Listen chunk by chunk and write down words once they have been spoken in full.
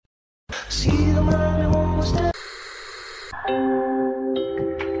They say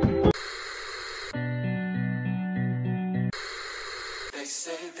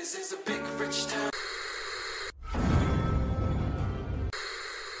this is a big rich town.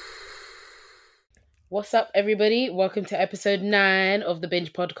 What's up, everybody? Welcome to episode 9 of the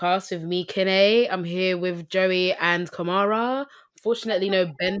Binge Podcast with me, Kene. I'm here with Joey and Kamara. Fortunately,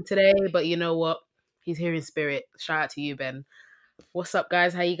 no Ben today, but you know what? He's here in spirit. Shout out to you, Ben. What's up,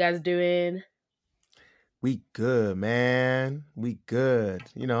 guys? How you guys doing? We good, man. We good.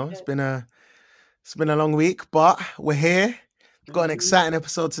 You know, it's been a long week, but we're here. Got an exciting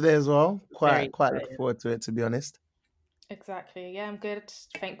episode today as well. Quite looking forward to it, to be honest. Exactly. Yeah, I'm good.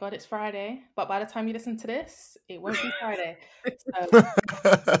 Thank God it's Friday. But by the time you listen to this, it won't be Friday. So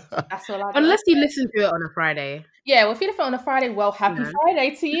that's all I got. Unless you listen to it on a Friday. Yeah, well, if you listen on a Friday, well, happy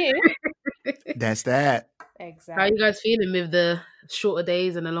Friday to you. That's that. Exactly. How are you guys feeling with the shorter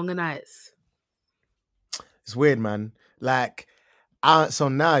days and the longer nights? It's weird, man. Like, so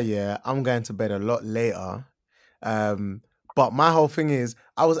now, I'm going to bed a lot later. But my whole thing is,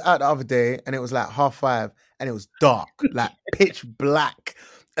 I was out the other day and it was like 5:30 and it was dark, like pitch black.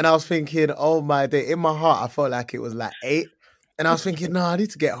 And I was thinking, oh my day, in my heart, I felt like it was like 8. And I was thinking, no, I need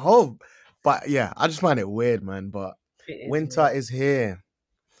to get home. But yeah, I just find it weird, man. But winter is here.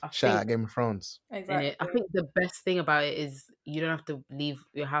 Shout out Game of Thrones. Exactly. I think the best thing about it is you don't have to leave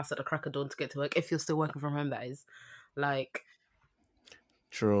your house at the crack of dawn to get to work, if you're still working from home, that is. Like,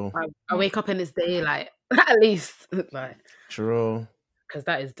 True. I wake up and it's daylight, at least. Like, True. Because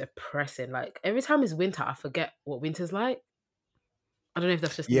that is depressing. Like, every time it's winter, I forget what winter's like. I don't know if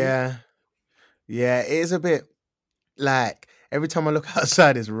that's just me. Yeah, it is a bit like every time I look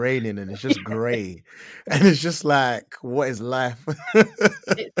outside, it's raining and it's just grey, and it's just like, what is life?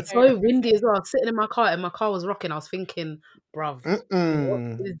 It's so windy as well. I was sitting in my car and my car was rocking. I was thinking, bruv,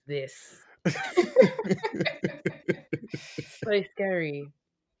 what is this? So scary.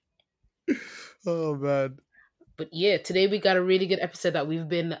 Oh man. But yeah, today we got a really good episode that we've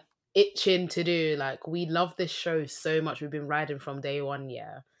been itching to do. Like, we love this show so much. We've been riding from day one.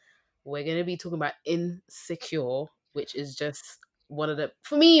 Yeah, we're gonna be talking about Insecure, which is just one of the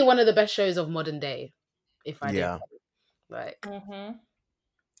best shows of modern day. If I did, like,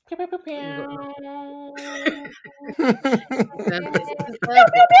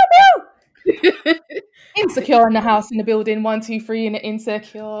 Insecure in the house, in the building, 1, 2, 3 in the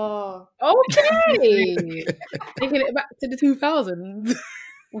Insecure. Okay. Taking it back to the 2000s.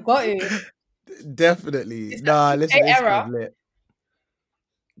 We got it. Definitely. Nah, listen, it's era. lit.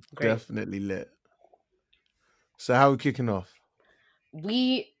 Great. Definitely lit. So how are we kicking off?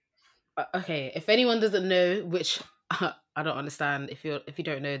 Okay, if anyone doesn't know, which I don't understand, if you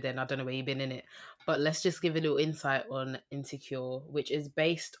don't know, then I don't know where you've been in it. But let's just give a little insight on Insecure, which is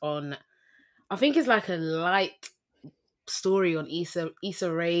based on, I think it's like a light story on Issa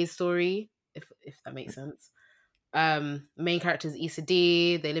Rae's story, if that makes sense. Main character is Issa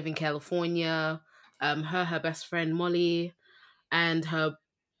D. They live in California. Her best friend Molly, and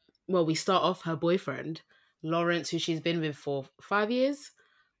we start off her boyfriend Lawrence, who she's been with for 5 years.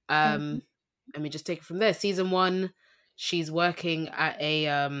 And we just take it from there. Season 1, she's working at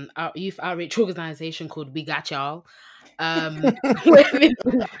a youth outreach organization called We Got Y'all, with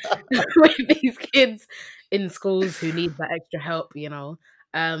these kids in schools who need that extra help, you know.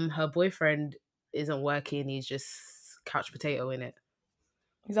 Her boyfriend isn't working, he's just couch potato in it.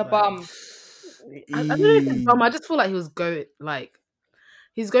 He's a bum. I don't know if he's bum. I just feel like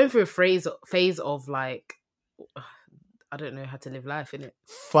he's going through a phase of like, I don't know how to live life, innit?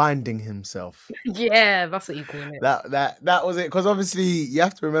 Finding himself. Yeah, that's what you call it. That was it. Because obviously you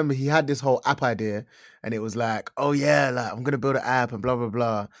have to remember he had this whole app idea, and it was like, oh yeah, like I'm gonna build an app and blah blah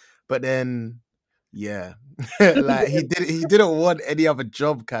blah. But then, yeah, like he didn't want any other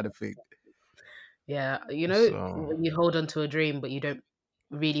job, kind of thing. Yeah, you know, when you hold on to a dream, but you don't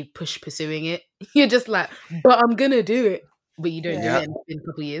really push pursuing it. You're just like, but I'm gonna do it, but you don't do it in a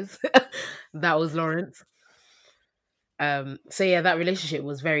couple of years. That was Lawrence. So yeah, that relationship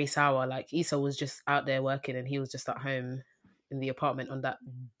was very sour. Like, Issa was just out there working and he was just at home in the apartment on that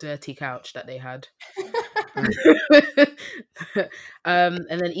dirty couch that they had. And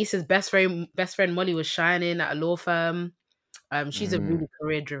then Issa's best friend Molly was shining at a law firm. She's a really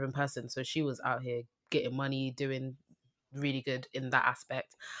career driven person, so she was out here getting money, doing really good in that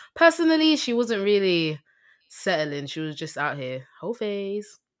aspect. Personally, she wasn't really settling. She was just out here whole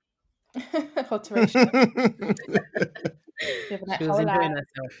phase. Alteration. She was enjoying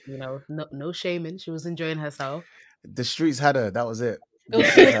herself, you know, no shaming. She was enjoying herself. The streets had her. That was it. It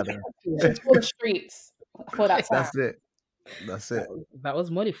was for the streets for that time. That's it. That's That it. that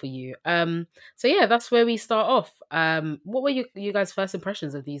was Molly for you. So yeah, that's where we start off. What were you guys' first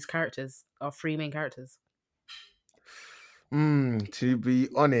impressions of these characters, our three main characters? To be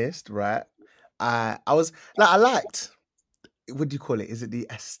honest, right? I was like, I liked, what do you call it? Is it the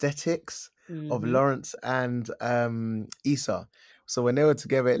aesthetics of Mm-hmm. Lawrence and Issa? So when they were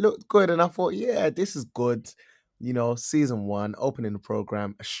together, it looked good, and I thought, yeah, this is good. You know, season one, opening the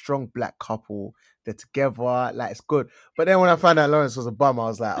program, a strong black couple. They're together, like it's good. But then when I found out Lawrence was a bum, I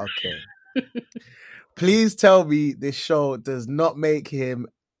was like, okay, please tell me this show does not make him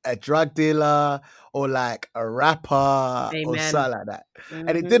a drug dealer or like a rapper or Amen. something like that.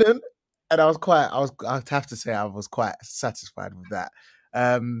 And it Mm-hmm. didn't. And I'd have to say I was quite satisfied with that.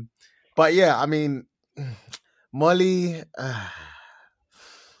 But yeah, I mean, Molly,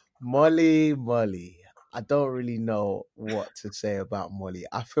 Molly. I don't really know what to say about Molly.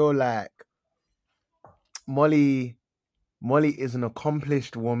 I feel like Molly is an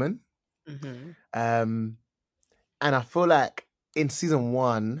accomplished woman. Mm-hmm. Um, and I feel like in season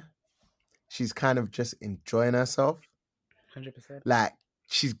one, she's kind of just enjoying herself. 100%. Like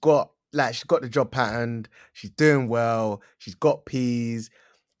she's got the job patterned, she's doing well, she's got peas,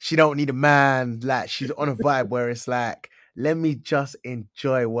 she don't need a man. Like she's on a vibe where it's like, let me just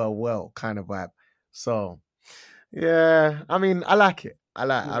enjoy well kind of vibe. So yeah, I mean, I like it. I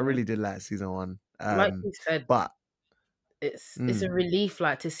Yeah. really did like season one. Like you said, But it's a relief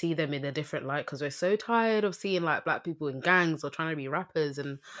like to see them in a different light because we're so tired of seeing like black people in gangs or trying to be rappers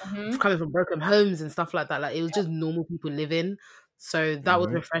and Mhm. coming from broken homes and stuff like that. Like it was just normal people living. So that was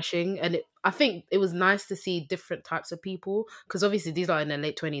refreshing, and I think it was nice to see different types of people because obviously these are in their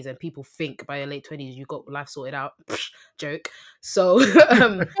late 20s, and people think by your late 20s you got life sorted out. Joke. So it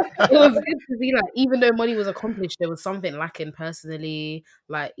was good to see like even though money was accomplished, there was something lacking personally.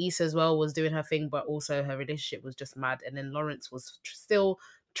 Like Issa as well was doing her thing, but also her relationship was just mad, and then Lawrence was still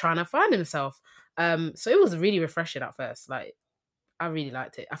trying to find himself. So it was really refreshing at first. Like I really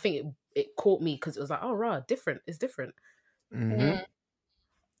liked it. I think it caught me because it was like, oh rah, different. It's different. Mm.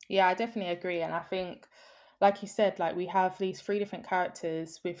 Yeah, I definitely agree. And I think, like you said, like we have these three different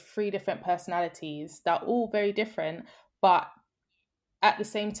characters with three different personalities that are all very different, but at the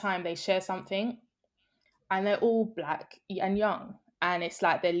same time, they share something and they're all black and young. And it's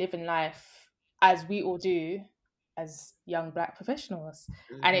like they're living life as we all do as young black professionals.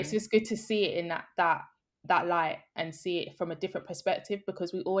 And it's Mhm. just good to see it in that light and see it from a different perspective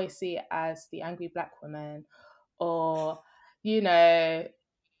because we always see it as the angry black woman or, you know,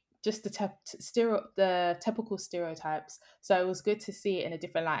 just the typical stereotypes. So it was good to see it in a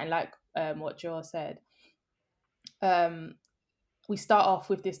different light. And like what Joel said, we start off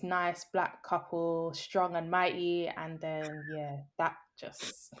with this nice black couple, strong and mighty, and then yeah, that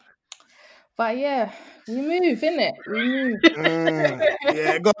just. But yeah, we move, innit? We move.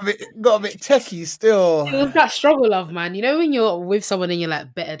 Yeah, got a bit techie still. It was that struggle love, man. You know when you're with someone and you're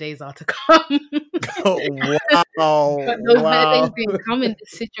like, better days are to come. Wow, But those better days wow. didn't come in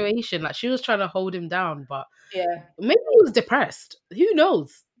this situation. Like she was trying to hold him down, but Yeah, maybe he was depressed. Who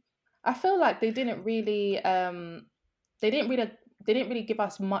knows? I feel like they didn't really give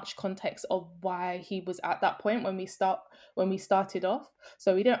us much context of why he was at that point when we started off.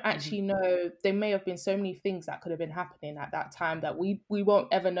 So we don't actually know. There may have been so many things that could have been happening at that time that we won't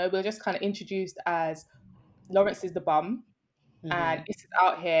ever know. We're just kind of introduced as Lawrence is the bum and this is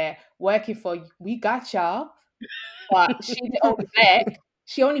out here working for we got y'all, but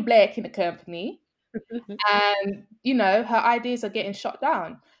she only black in the company, and you know her ideas are getting shot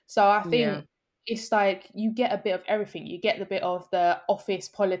down. So I Yeah. think it's like you get a bit of everything. You get the bit of the office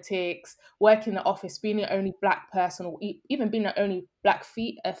politics, working in the office, being the only black person, or even being the only black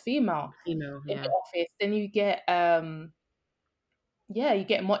female Female, in yeah. the office. Then you get yeah, you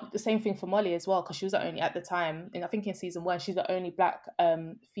get the same thing for Molly as well because she was the only at the time, and I think in season one she's the only black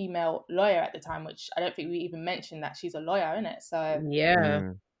female lawyer at the time, which I don't think we even mentioned that she's a lawyer, isn't it? So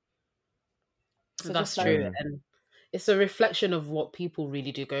Yeah. so That's just like true. And it's a reflection of what people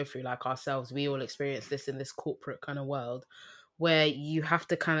really do go through, like ourselves. We all experience this in this corporate kind of world where you have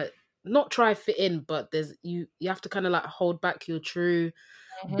to kind of not try fit in, but you have to kind of like hold back your true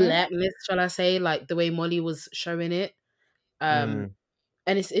blackness, shall I say, like the way Molly was showing it.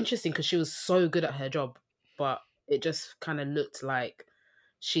 And it's interesting because she was so good at her job, but it just kind of looked like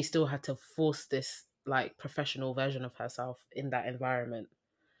she still had to force this like professional version of herself in that environment,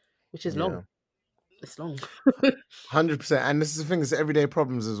 which is long. Yeah. It's long. 100%. And this is the thing, it's everyday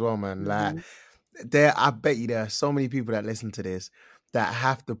problems as well, man. Like Mhm. I bet you there are so many people that listen to this that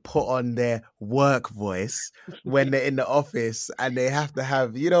have to put on their work voice when they're in the office, and they have to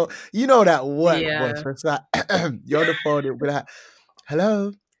have, that work voice. Yeah. Where it's like, you're on the phone, it'll be like,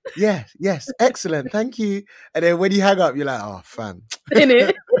 hello, yes, excellent, thank you. And then when you hang up, you're like, oh, fam.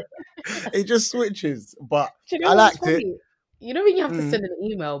 Innit? It just switches. But Do you know I what's liked it. funny? You know when you have to send an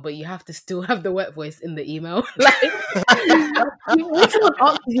email, but you have to still have the wet voice in the email? Like, when someone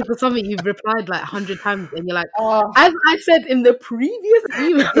asks you for something, you've replied like 100 times, and you're like, Oh, as I said in the previous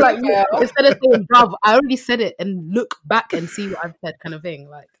email, like, Yeah. instead of saying, bruv, I already said it, and look back and see what I've said, kind of thing.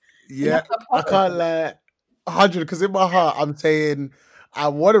 Like, Yeah, I can't lie. 100, because in my heart, I'm saying, I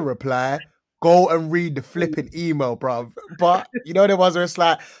want to reply, go and read the flipping email, bruv. But you know the ones where it's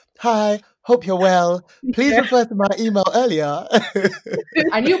like, hi, hope you're well. Please refer to my email earlier.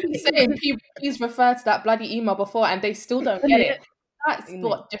 and you'll be saying, please refer to that bloody email before, and they still don't get it. That's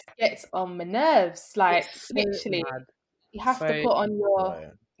what just gets on my nerves. Like, it's so literally, mad. you have to So- put on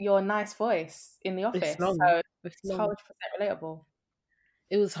your nice voice in the office. long. So It's it's long. 100% relatable.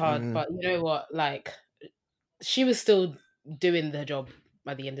 It was hard, but you know what? Like, she was still doing the job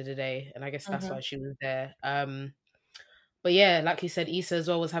by the end of the day, and I guess that's why she was there. But yeah, like you said, Issa as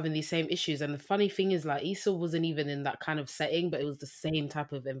well was having these same issues, and the funny thing is, like, Issa wasn't even in that kind of setting, but it was the same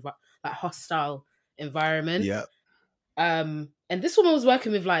type of like hostile environment. Yeah. And this woman was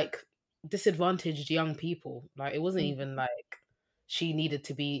working with like disadvantaged young people. Like, it wasn't even like she needed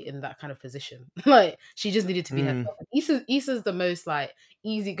to be in that kind of position. Like, she just needed to be herself. Issa's the most like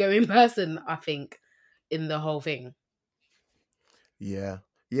easygoing person, I think, in the whole thing. Yeah,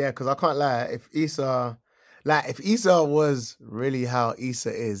 because I can't lie. If Issa was really how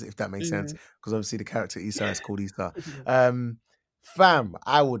Issa is, if that makes sense, because obviously the character Issa is called Issa. Fam,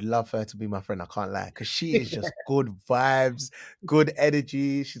 I would love her to be my friend. I can't lie, because she is just good vibes, good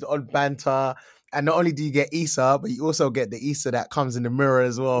energy. She's on banter. And not only do you get Issa, but you also get the Issa that comes in the mirror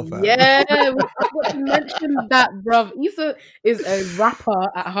as well, fam. Yeah, I forgot to mention that, bruv. Issa is a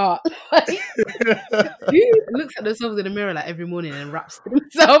rapper at heart. Like, he looks at themselves in the mirror like every morning and raps to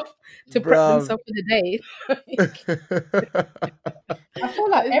himself to prep themselves for the day. I feel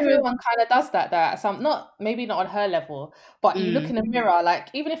like everyone kind of does that. Maybe not on her level, but you look in the mirror, like,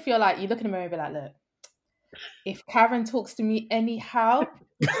 even if you're like, you look in the mirror and be like, look, if Karen talks to me anyhow,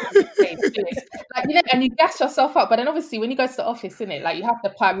 like, and you gas yourself up. But then obviously when you go to the office, innit, like, you have to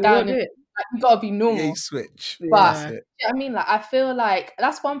pipe down. And, like, you gotta be normal. Yeah, you switch. But yeah, I mean, like, I feel like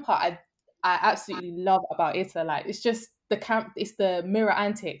that's one part I absolutely love about Issa. Like, it's just it's the mirror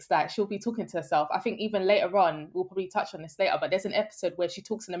antics that she'll be talking to herself. I think even later on, we'll probably touch on this later, but there's an episode where she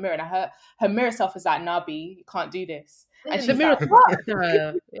talks in the mirror and her mirror self is like, nah, B, you can't do this. And the mirror like,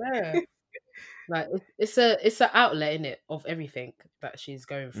 yeah. Like, it's an outlet, innit, of everything that she's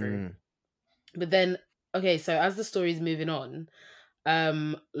going through. But then, okay, so as the story's moving on,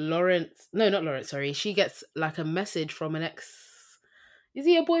 she gets like a message from an ex. Is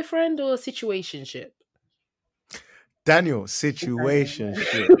he a boyfriend or a situationship? Daniel,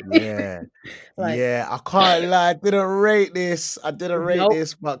 situationship. Yeah. Like, yeah, I can't lie. I didn't rate this, but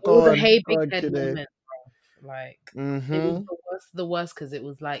it go was on. a hey Go big on, head Janae. moment. Like, it was the worst because it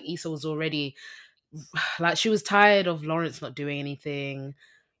was like Issa was already like, she was tired of Lawrence not doing anything,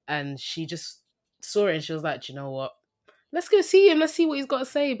 and she just saw it and she was like, do you know what? Let's go see him. Let's see what he's got to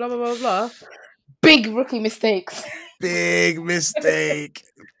say. Blah blah blah blah. Big rookie mistakes. Big mistake.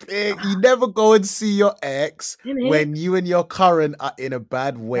 You never go and see your ex when you and your current are in a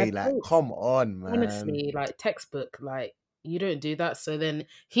bad way. Like, come on, man. Honestly, like, textbook. Like, you don't do that. So then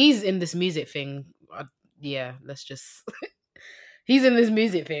he's in this music thing. Let's just. He's in this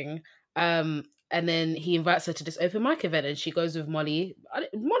music thing. And then he invites her to this open mic event, and she goes with Molly.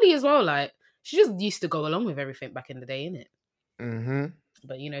 Molly as well. Like, she just used to go along with everything back in the day, innit?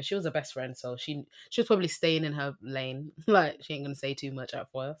 But, you know, she was a best friend, so she was probably staying in her lane. Like, she ain't gonna say too much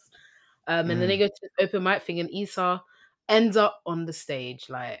at first. And then they go to this open mic thing, and Issa ends up on the stage.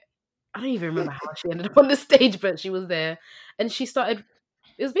 Like, I don't even remember how she ended up on the stage, but she was there, and she started.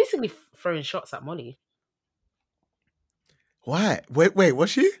 It was basically throwing shots at Molly. Why? Wait, was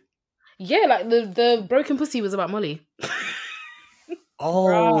she? Yeah, like the broken pussy was about Molly.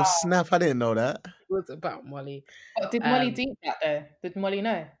 Oh, snap. I didn't know that. It was about Molly. Did Molly deep that though? Did Molly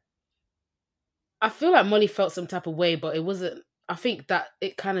know? I feel like Molly felt some type of way, but it wasn't. I think that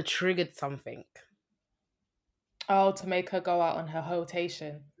it kind of triggered something. Oh, to make her go out on her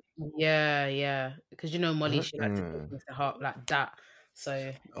rotation. Yeah. Because, you know, Molly, she likes to take things to heart like that.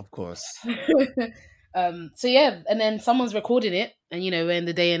 So, of course. So yeah, and then someone's recording it, and, you know, we're in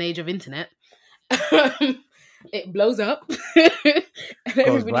the day and age of internet. It blows up. Goes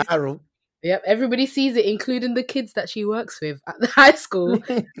viral. Yep, everybody sees it, including the kids that she works with at the high school,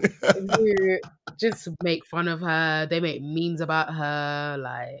 who just make fun of her. They make memes about her,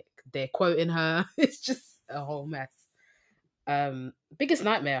 like they're quoting her. It's just a whole mess. Biggest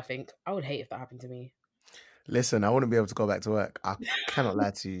nightmare, I think. I would hate if that happened to me. Listen, I wouldn't be able to go back to work. I cannot lie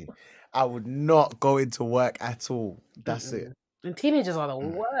to you. I would not go into work at all. That's it. And teenagers are the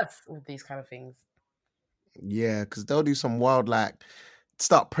worst with these kind of things. Yeah, because they'll do some wild, like,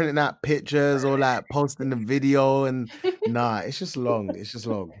 start printing out pictures or like posting the video, and nah, it's just long. It's just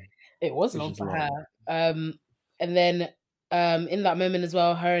long. It was long for her. And then in that moment as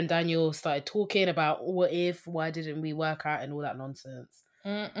well, her and Daniel started talking about why didn't we work out and all that nonsense.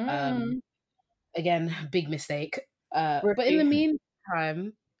 Again, big mistake. But in the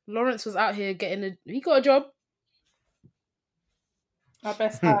meantime, Lawrence was out here he got a job. Our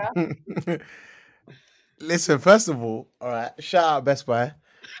best hire. Listen, first of all right, shout out Best Buy.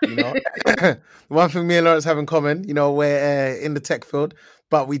 You know, one thing me and Lawrence have in common, you know, we're in the tech field,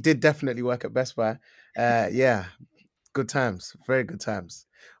 but we did definitely work at Best Buy. Yeah, good times, very good times.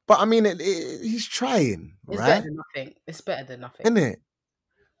 But I mean, he's trying, It's right? better than nothing. It's better than nothing, Isn't it?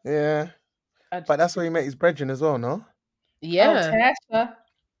 Yeah, but that's where he met his brethren as well, no? Yeah. Oh, Tasha.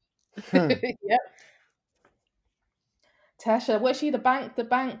 Yep. Tasha, was she the bank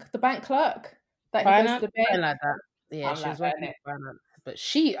clerk that Finance, he goes to the bank? like that. Yeah, she was working in finance, but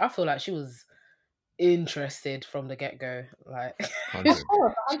I feel like she was interested from the get go. Like, 100.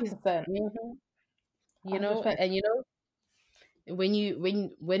 100%. You know, 100%. and you know, when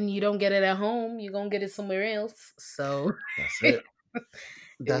you don't get it at home, you're gonna get it somewhere else. So That's it.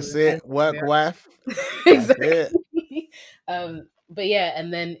 That's it. Work wife. Exactly. But yeah,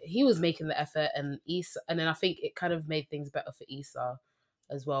 and then he was making the effort, and then I think it kind of made things better for Issa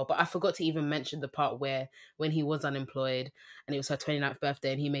as well. But I forgot to even mention the part where when he was unemployed and it was her 29th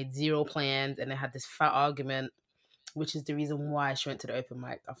birthday and he made zero plans and they had this fat argument, which is the reason why she went to the open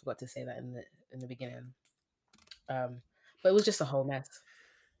mic. I forgot to say that in the beginning. But it was just a whole mess.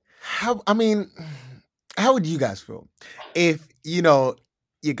 How would you guys feel if, you know,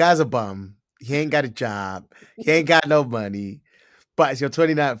 your guy's a bum, he ain't got a job, he ain't got no money, but it's your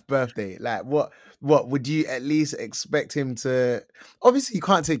 29th birthday? Like, what would you at least expect him to? Obviously, he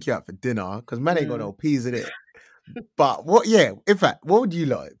can't take you out for dinner because man ain't got no peas in it. But in fact, what would you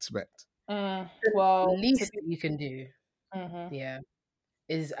lot expect? Well, the least that you can do,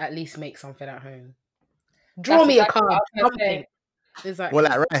 is at least make something at home. Draw me a card, something. Exactly. Well,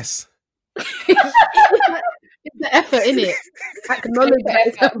 like rice. It's the effort, innit? Acknowledge that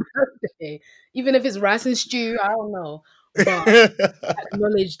it's her birthday. Even if it's rice and stew, I don't know. But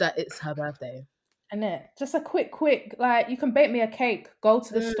acknowledge that it's her birthday. Innit? Just a quick, like, you can bake me a cake, go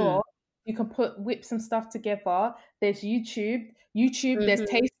to the store, you can whip some stuff together. There's YouTube, there's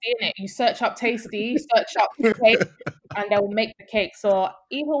Tasty in it. You search up Tasty, search up cake, and they'll make the cake. So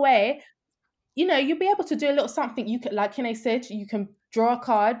either way, you know, you'll be able to do a little something. You can, like Kine said, you can draw a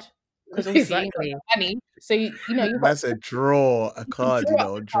card. Because obviously you got money. So you know you've got to draw a card,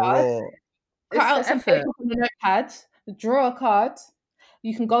 draw. Cut out some paper from the notepad, draw a card.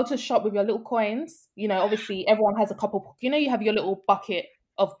 You can go to the shop with your little coins. You know, obviously everyone has a couple. You know, you have your little bucket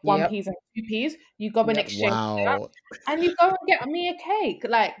of 1p and 2p. You go and exchange that, and you go and get me a cake.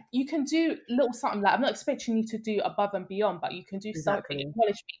 Like, you can do little something. Like, I'm not expecting you to do above and beyond, but you can do something.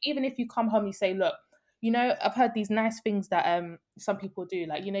 Acknowledge me. Even if you come home, you say, look, you know, I've heard these nice things that some people do.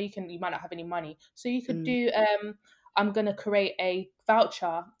 Like, you know, you might not have any money, so you could do. I'm gonna create a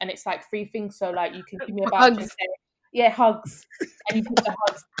voucher, and it's like 3 things. So like, you can give me a voucher. And say, hugs, and you put the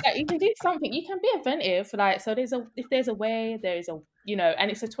hugs. Like, you can do something. You can be inventive. Like, so if there's a way, there is a, you know,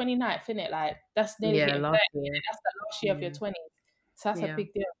 and it's a 29th, isn't it? Like, that's nearly last year. That's the last year of your 20s. So that's a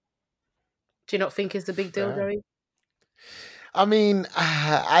big deal. Do you not think it's a big deal, Joey? I mean,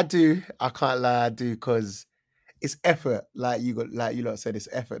 I do. I can't lie, I do, because it's effort. Like you lot said, it's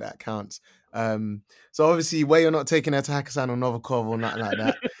effort that counts. So obviously, where you're not taking her to Hakkasan or Novikov or nothing like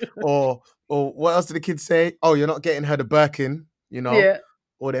that, or what else did the kids say? Oh, you're not getting her the Birkin, you know,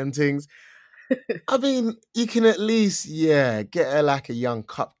 all them things. I mean, you can at least get her like a young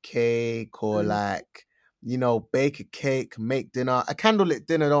cupcake or like, you know, bake a cake, make dinner. A candlelit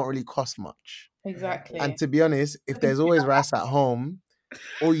dinner don't really cost much. Exactly. And to be honest, if there's always rice at home,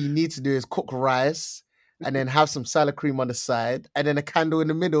 all you need to do is cook rice and then have some salad cream on the side and then a candle in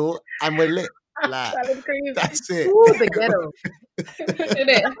the middle and we're lit. Like, salad cream. That's it. Ooh, the ghetto.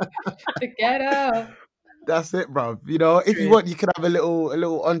 The ghetto. That's it, bro. You know, if you want, you can have a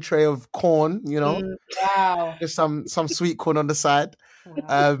little entree of corn, you know. Wow. Just some sweet corn on the side.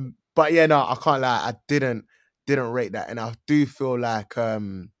 Wow. But yeah, no, I can't lie. I didn't rate that. And I do feel like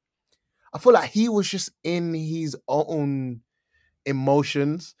I feel like he was just in his own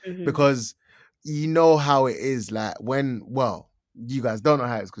emotions Mhm. because you know how it is. Like when, well, you guys don't know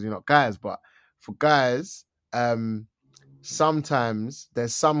how it is because you're not guys, but for guys, sometimes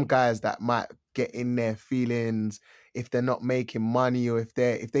there's some guys that might get in their feelings if they're not making money or if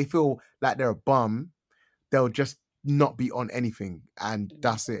they feel like they're a bum, they'll just not be on anything and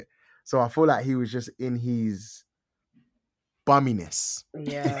that's it. So I feel like he was just in his bumminess,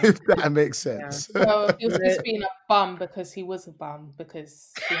 Yeah. if that makes sense. Well, he was Yeah. just being a bum because he was a bum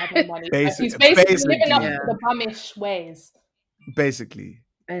because he had no money. Basi- He's basically living up basically. to the bummish ways. Basically.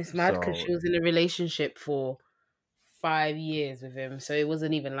 And it's mad because So- she was in a relationship for 5 years with him, so it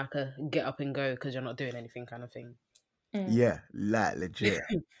wasn't even like a get up and go because you're not doing anything kind of thing. Yeah, like legit.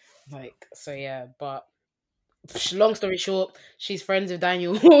 Like, so yeah, but long story short, she's friends with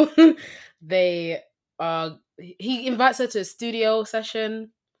Daniel. They he invites her to a studio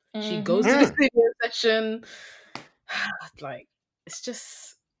session. She goes to the studio session. Like, it's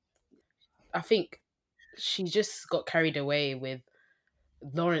just, I think she just got carried away with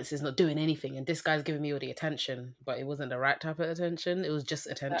Lawrence is not doing anything and this guy's giving me all the attention, but it wasn't the right type of attention. It was just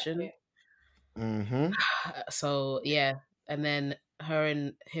attention. Mm-hmm. So yeah, and then her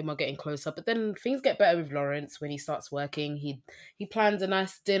and him are getting closer, but then things get better with Lawrence when he starts working. He plans a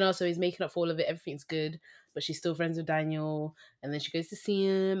nice dinner, so he's making up for all of it. Everything's good, but she's still friends with Daniel, and then she goes to see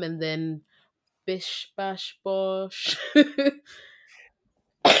him, and then bish bash bosh under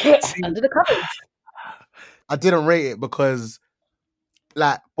the covers. I didn't rate it because,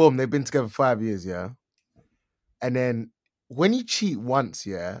 like, boom, they've been together 5 years, yeah. And then when you cheat once,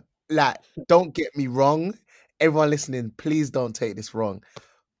 yeah, like, don't get me wrong. Everyone listening, please don't take this wrong.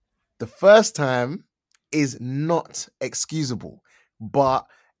 The first time is not excusable, but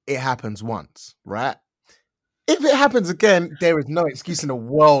it happens once, right? If it happens again, there is no excuse in the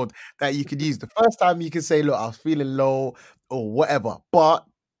world that you could use. The first time you can say, look, I was feeling low or whatever. But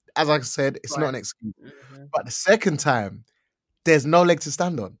as I said, it's not an excuse. Mhm. But the second time, there's no leg to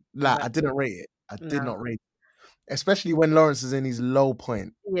stand on. Like, I Exactly. didn't rate it. I did No. not rate it. Especially when Lawrence is in his low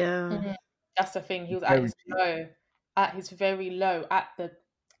point. Yeah. That's the thing. He was at Very his low, at his very low, at the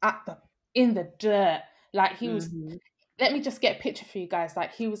in the dirt. Like he was. Mhm. Let me just get a picture for you guys.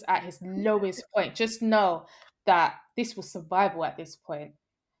 Like he was at his lowest point. Just know that this was survival at this point.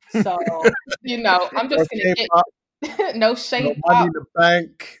 So I'm just gonna get no No shape money up. in the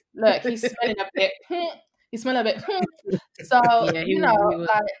bank. Look, he's smelling a bit. He's smelling a bit. So Yeah, he was-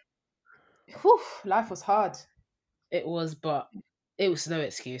 like, whew, life was hard. It was, but it was no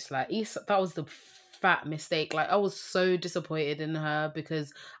excuse. Like, that was the fat mistake. Like, I was so disappointed in her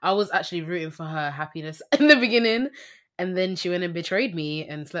because I was actually rooting for her happiness in the beginning, and then she went and betrayed me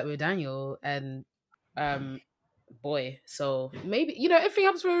and slept with Daniel. And boy, so maybe everything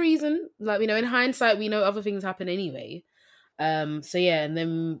happens for a reason. Like, in hindsight, we know other things happen anyway. So yeah, and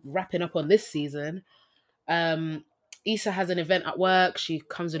then wrapping up on this season, Issa has an event at work. She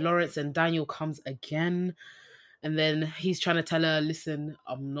comes with Lawrence, and Daniel comes again. And then he's trying to tell her, listen,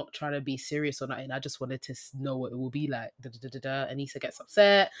 I'm not trying to be serious or nothing. I just wanted to know what it will be like. Da, da, da, da, da. And Issa gets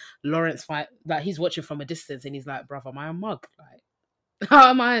upset. Lawrence he's watching from a distance and he's like, bruv, am I a mug? Like, how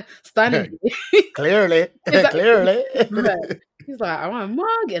am I standing here? Clearly. Exactly. Clearly. He's like, am I a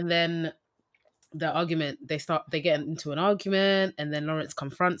mug? And then the argument, they get into an argument, and then Lawrence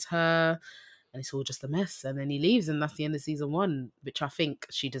confronts her, and it's all just a mess. And then he leaves, and that's the end of season 1, which I think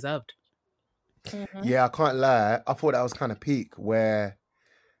she deserved. Yeah, I can't lie. I thought that was kind of peak where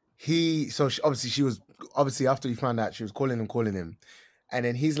she was obviously after he found out, she was calling him. And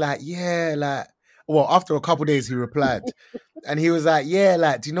then he's like, yeah, like, well, after a couple of days he replied and he was like, yeah,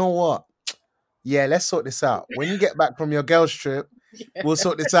 like, do you know what? Yeah, let's sort this out. When you get back from your girls trip, we'll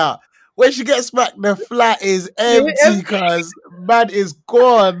sort this out. When she gets back, the flat is empty because man is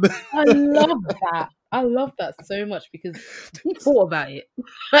gone. I love that. I love that so much because he thought about it.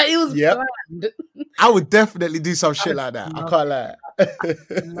 Like, it was planned. I would definitely do some shit like that. I can't lie.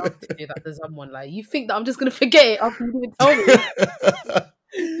 I'd love to do that to someone. Like, you think that I'm just gonna forget it after you even told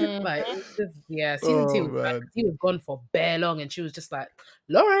me? Like, it's just, yeah, season 2 was bad. He was gone for bare long, and she was just like,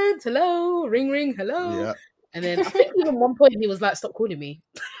 Lawrence, hello, ring, ring, hello. Yeah. And then I think even one point he was like, stop calling me.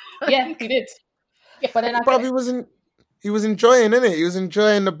 Yeah, he did. But then he was enjoying, innit? He was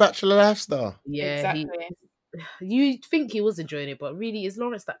enjoying the bachelor lifestyle. Yeah, exactly. You think he was enjoying it, but really, is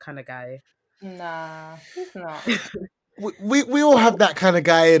Lawrence that kind of guy? Nah, he's not. We all have that kind of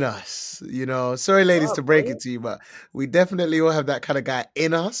guy in us, Sorry, ladies, to break it to you, but we definitely all have that kind of guy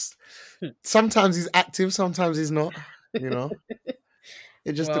in us. Sometimes he's active, sometimes he's not.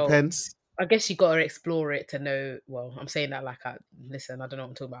 It just depends. I guess you got to explore it to know. Well, I'm saying that like listen, I don't know what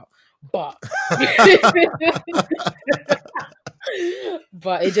I'm talking about, but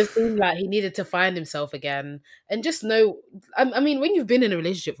it just seemed like he needed to find himself again and just know. I mean, when you've been in a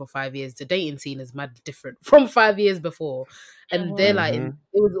relationship for 5 years, the dating scene is mad different from 5 years before, and they're like, it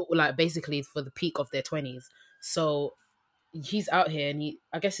was like basically for the peak of their 20s. So he's out here and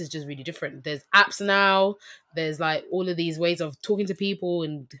I guess it's just really different. There's apps now, there's like all of these ways of talking to people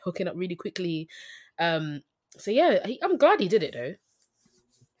and hooking up really quickly. So yeah, I'm glad he did it though.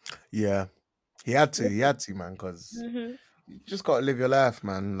 Yeah, he had to, man, because you just got to live your life,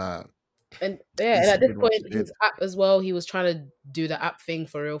 man. Like, and yeah, and at this point, his app as well, he was trying to do the app thing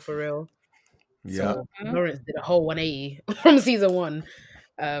for real. Yeah, so Lawrence did a whole 180 from season 1.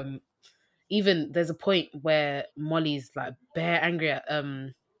 Even there's a point where Molly's like bare angry at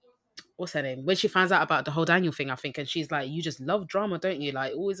what's her name, when she finds out about the whole Daniel thing, I think, and she's like, you just love drama, don't you?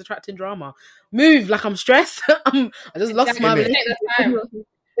 Like, always attracting drama. Move, like I'm stressed. I just lost my relationship.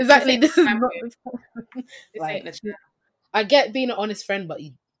 Exactly. This is not like, I get being an honest friend, but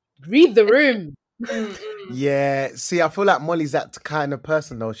you read the room. Yeah, see, I feel like Molly's that kind of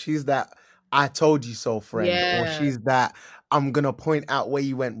person though. She's that I told you so friend, or she's that I'm gonna point out where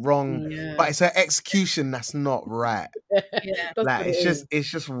you went wrong, but it's her execution that's not right. Like it's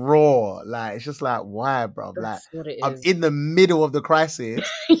just raw. Like it's just like, why, bro? Like I'm in the middle of the crisis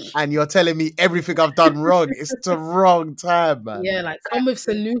and you're telling me everything I've done wrong. It's the wrong time, man. Yeah, like come with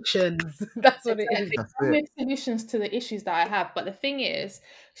solutions. That's what it is. Come with solutions to the issues that I have. But the thing is,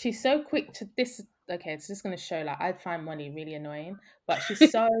 she's so quick to this. Okay, it's just going to show, like, I find Molly really annoying, but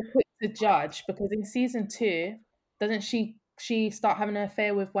she's so quick to judge, because in season 2, doesn't she start having an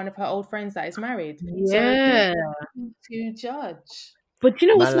affair with one of her old friends that is married? Yeah. So to judge. But you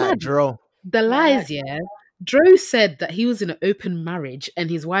know what's mad? Dro. The lies, Dro said that he was in an open marriage and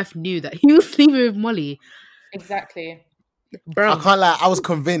his wife knew that he was sleeping with Molly. Exactly. Bro. I can't lie, I was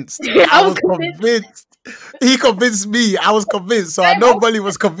convinced. I was convinced. He convinced me. I was convinced. So I know Molly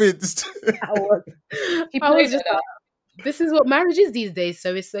was convinced. I was just like, this is what marriage is these days,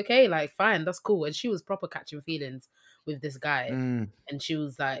 so it's okay, like fine, that's cool. And she was proper catching feelings with this guy. And she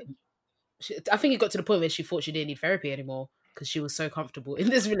was like, I think it got to the point where she thought she didn't need therapy anymore because she was so comfortable in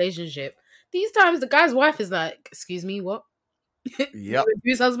this relationship. These times the guy's wife is like, excuse me, what? Yep.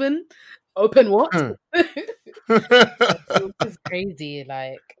 Whose husband? Open what? It's crazy.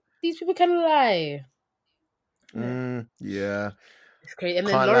 Like, these people can lie. Yeah. It's crazy. And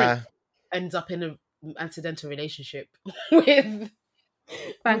then Lawrence ends up in an accidental relationship with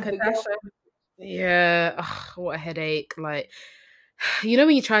Natasha. Yeah. Ugh, what a headache. Like, you know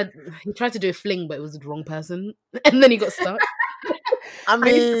when he tried to do a fling, but it was the wrong person, and then he got stuck. I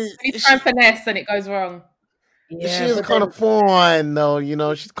mean, he's trying finesse and it goes wrong. Yeah, she's kind of fine, though. You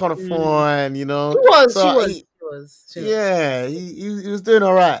know, she's kind of fine. You know, she was. Yeah, he was doing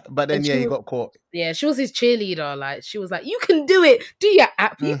all right, but then he got caught. Yeah, she was his cheerleader. Like, she was like, "You can do it. Do your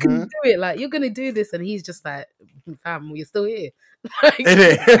app. You can do it. Like, you're gonna do this." And he's just like, "Fam, you're still here." Like, so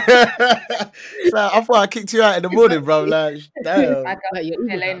I thought I kicked you out in the morning, bro. Like, damn. Like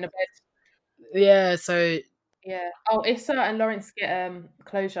you're laying in the bed. Yeah. So yeah. Oh, Issa and Lawrence get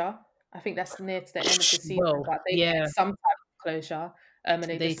closure. I think that's near to the end of the season, but they get some type of closure. And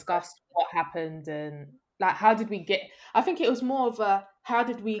they discussed what happened and like how did we get. I think it was more of a how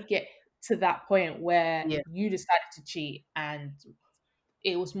did we get to that point where you decided to cheat, and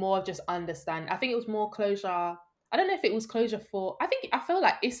it was more of just understand. I think it was more closure. I don't know if it was closure for. I feel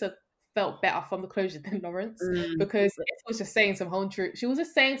like Issa felt better from the closure than Lawrence because Issa was just saying some whole truth. She was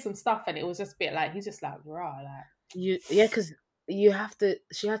just saying some stuff, and it was just a bit like he's just like raw, like because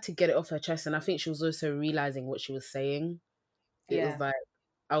she had to get it off her chest, and I think she was also realizing what she was saying. It was like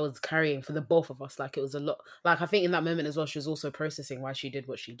I was carrying for the both of us. Like it was a lot. Like I think in that moment as well, she was also processing why she did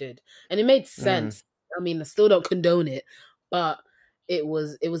what she did, and it made sense. I mean, I still don't condone it, but it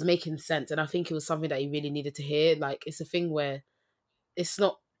was making sense, and I think it was something that he really needed to hear. Like it's a thing where it's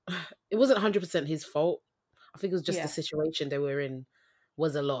not. It wasn't 100% his fault. I think it was just the situation they were in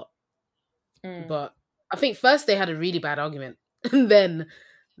was a lot. But I think first they had a really bad argument, and then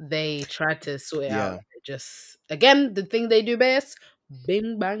they tried to sort it out. It just again the thing they do best: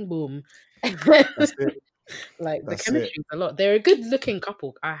 bing bang boom. That's it. Like the chemistry is a lot. They're a good-looking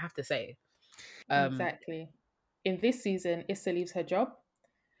couple, I have to say. Exactly. In this season, Issa leaves her job,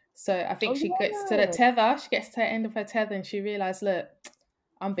 so I think she gets to the tether. She gets to the end of her tether, and she realized, look,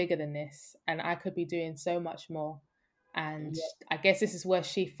 I'm bigger than this, and I could be doing so much more. And I guess this is where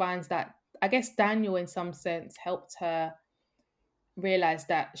she finds that. I guess Daniel, in some sense, helped her realize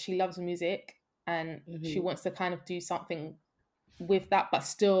that she loves music and she wants to kind of do something with that, but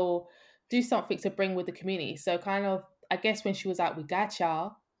still do something to bring with the community. So kind of, I guess when she was out, we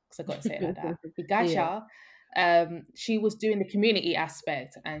gotcha, because I got to say it like that, we Yeah. gotcha. She was doing the community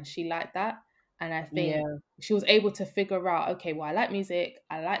aspect, and she liked that. And I think Yeah. she was able to figure out, okay, well, I like music,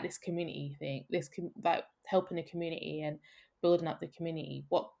 I like this community thing, like helping the community and building up the community.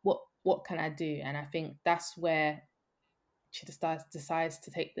 What can I do? And I think that's where she decides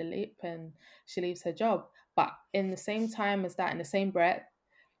to take the leap, and she leaves her job. But in the same time as that, in the same breath,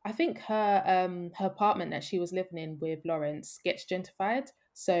 I think her apartment that she was living in with Lawrence gets gentrified.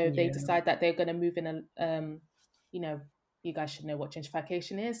 So they Yeah. decide that they're going to move in you know, you guys should know what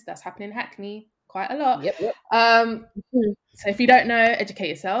gentrification is. That's happening in Hackney quite a lot. Yep. So if you don't know, educate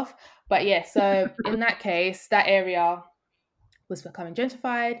yourself. But yeah, so in that case, that area was becoming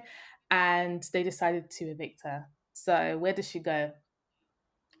gentrified, and they decided to evict her. So where does she go?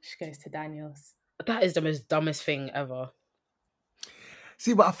 She goes to Daniel's. That is the most dumbest thing ever.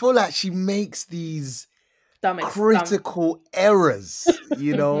 See, but I feel like she makes these Dumbest. critical errors,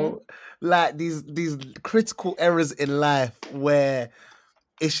 you know, like these critical errors in life where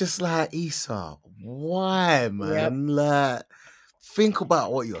it's just like, Issa, why, man? Like, think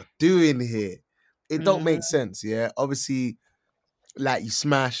about what you're doing here. It don't make sense, yeah. Obviously, like, you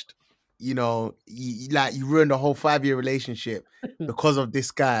smashed, you know, you ruined a whole 5-year relationship because of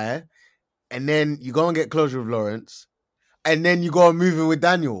this guy, and then you go and get closure with Lawrence, and then you go and move in with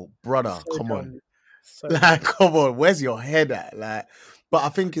Daniel, brother. So come dumb. on. So Like, come on, where's your head at? Like, but I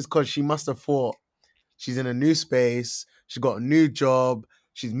think it's because she must have thought she's in a new space, she's got a new job,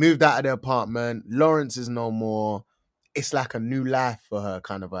 she's moved out of the apartment, Lawrence is no more. It's like a new life for her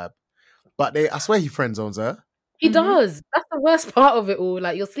kind of vibe. But I swear he friend zones her. he does. That's the worst part of it all.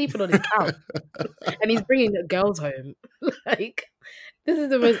 Like, you're sleeping on his couch, and he's bringing the girls home. Like, this is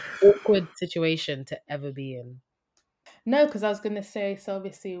the most awkward situation to ever be in. No, because I was gonna say, so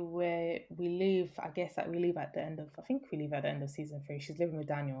obviously we leave. I guess that we leave at the end of. I think we leave at the end of season 3. She's living with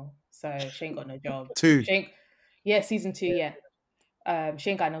Daniel, so she ain't got no job. 2. She ain't. Yeah, season 2. Yeah. She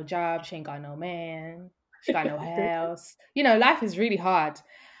ain't got no job. She ain't got no man. She got no house. You know, life is really hard.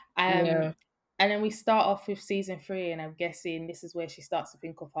 Yeah. And then we start off with season 3, and I'm guessing this is where she starts to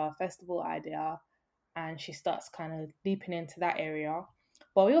think of her festival idea, and she starts kind of leaping into that area.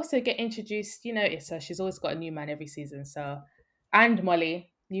 But we also get introduced, you know, so she's always got a new man every season. So, and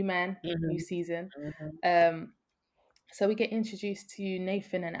Molly, new man, new season. So we get introduced to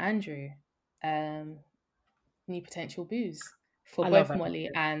Nathan and Andrew, new potential boos for I love both that. Molly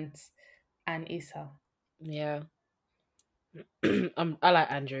and Issa. Yeah. I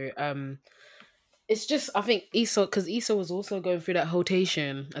like Andrew. It's just, I think because Issa was also going through that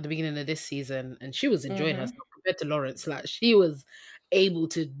rotation at the beginning of this season, and she was enjoying herself compared to Lawrence. Like, she was able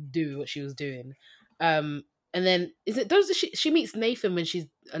to do what she was doing. And then she meets Nathan when she's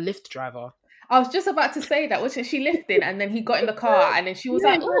a Lyft driver. I was just about to say that. Wasn't she lifting? And then he got in the car, and then she was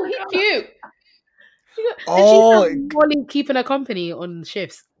like, "Oh, he's cute." And she's Molly keeping her company on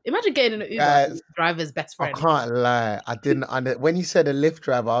shifts. Imagine getting in an Uber, Guys, driver's best friend. I can't lie. I didn't when you said a Lyft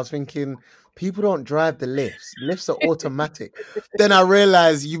driver, I was thinking people don't drive the lifts. Lifts are automatic. Then I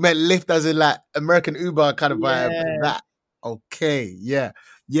realized you meant Lyft as in like American Uber kind of vibe. Yeah. That okay, yeah.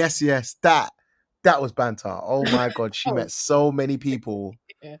 Yes, that was banter. Oh my god, she met so many people.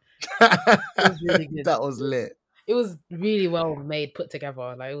 Yeah. It was really good. That was lit. It was really well made, put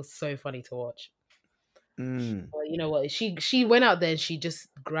together. Like, it was so funny to watch. But you know what? She went out there and she just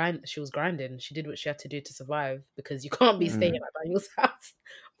she was grinding. She did what she had to do to survive, because you can't be staying at Daniel's house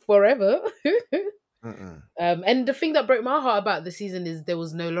forever. And the thing that broke my heart about the season is there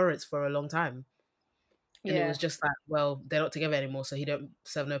was no Lawrence for a long time. And it was just like, well, they're not together anymore, so he don't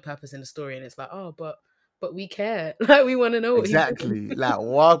serve no purpose in the story. And it's like, oh, but we care. Like, we want to know what exactly. Like,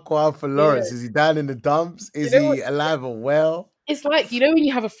 walk out for Lawrence. Yeah. Is he down in the dumps? Is he alive or well? It's like, you know, when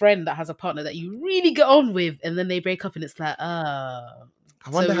you have a friend that has a partner that you really get on with, and then they break up, and it's like, I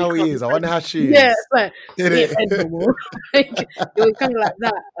wonder how he is. I wonder how she is. Yeah, it's like, it was kind of like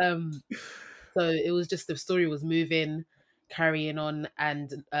that. So it was just, the story was moving, carrying on,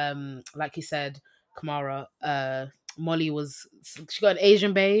 and like you said, Kamara, Molly she got an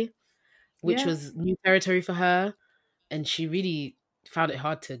Asian bae, which was new territory for her, and she really found it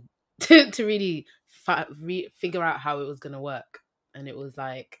hard to really figure out how it was going to work. And it was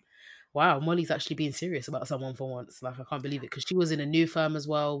like, wow, Molly's actually being serious about someone for once. Like, I can't believe it, because she was in a new firm as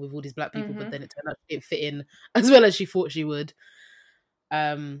well with all these black people, but then it turned out she didn't fit in as well as she thought she would.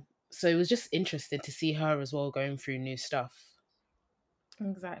 So it was just interesting to see her as well going through new stuff.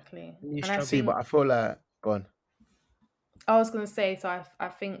 Exactly. New See, but I feel like, go on. I was going to say, so I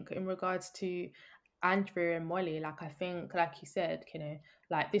think in regards to Andrew and Molly, like I think, like you said,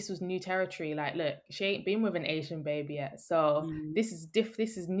 like this was new territory. Like, look, she ain't been with an Asian baby yet, so Mm. this is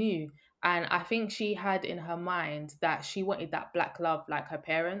this is new. And I think she had in her mind that she wanted that black love like her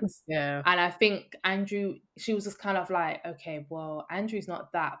parents. Yeah. And I think Andrew, she was just kind of like, okay, well, Andrew's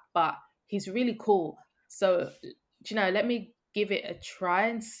not that, but he's really cool. So, let me give it a try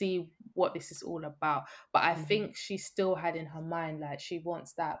and see what this is all about. But I think she still had in her mind, like, she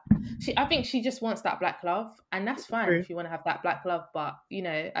wants that. I think she just wants that black love. And that's fine True. if you want to have that black love. But,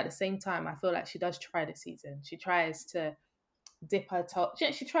 at the same time, I feel like she does try this season. She tries to dip her toe.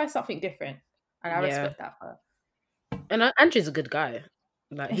 She tries something different. And I respect that for her. And Andrew's a good guy.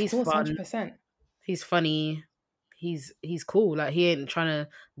 Like, Of he's course, fun. 100%. He's funny. He's cool. Like, he ain't trying to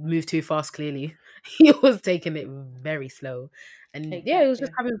move too fast, clearly. He was taking it very slow. And yeah, he was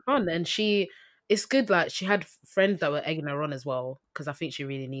just having fun. And it's good, like, she had friends that were egging her on as well, because I think she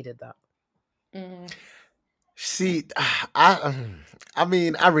really needed that. See, I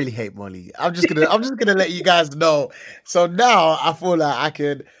mean, I really hate Molly. I'm just gonna let you guys know. So now I feel like I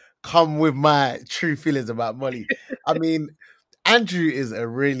can come with my true feelings about Molly. I mean, Andrew is a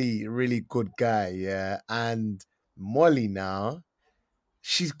really, really good guy, yeah. And Molly now,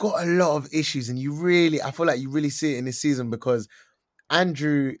 she's got a lot of issues, and I feel like you really see it in this season because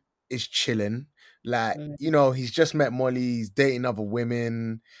Andrew is chilling. Like, he's just met Molly, he's dating other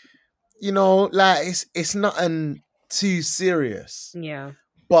women. Like it's nothing too serious. Yeah.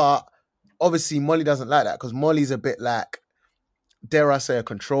 But obviously Molly doesn't like that because Molly's a bit like, dare I say, a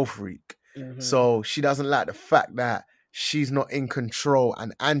control freak. So she doesn't like the fact that she's not in control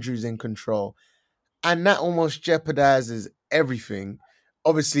and Andrew's in control. And that almost jeopardizes everything.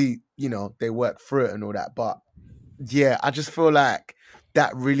 Obviously, they work through it and all that. But yeah, I just feel like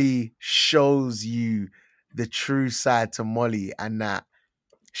that really shows you the true side to Molly, and that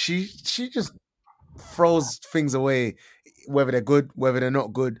she just throws things away, whether they're good, whether they're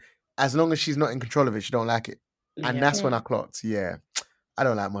not good. As long as she's not in control of it, she don't like it. And that's when I clocked, I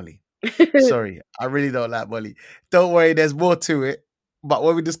don't like Molly. Sorry, I really don't like Molly. Don't worry, there's more to it. But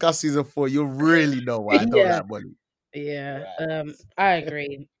when we discuss season 4, you'll really know why I don't like Molly. Yeah, I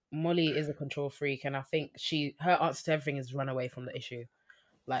agree. Molly is a control freak, and I think her answer to everything is run away from the issue.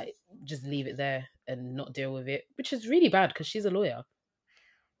 Like, just leave it there and not deal with it, which is really bad because she's a lawyer.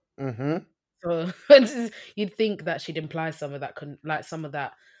 So you'd think that she'd imply some of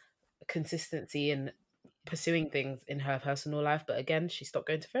that consistency in pursuing things in her personal life, but again, she stopped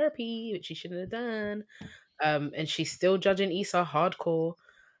going to therapy, which she shouldn't have done. And she's still judging Issa hardcore.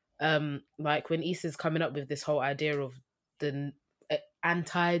 Like, when Issa's coming up with this whole idea of the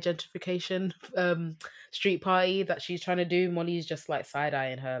anti-gentrification street party that she's trying to do, Molly's just like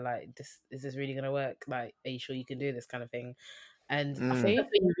side-eyeing her, like, is this really gonna work? Like, are you sure you can do this kind of thing? And I think that's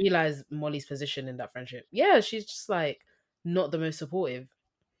when you realize Molly's position in that friendship. Yeah, she's just like not the most supportive.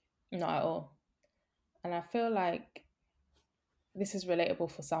 Not at all. And I feel like this is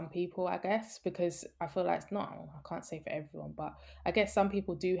relatable for some people, I guess, because I feel like it's not, I can't say for everyone, but I guess some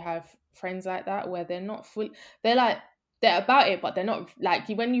people do have friends like that where they're not they're about it, but they're not, like,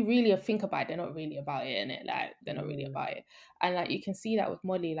 when you really think about it, they're not really about it, innit? Like, they're not really about it. And like, you can see that with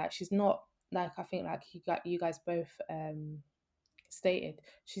Molly, like, she's not, like, I think like you guys both stated,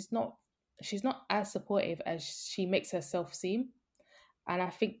 she's not as supportive as she makes herself seem. And I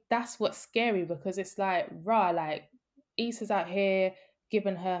think that's what's scary, because it's like, like, Issa's out here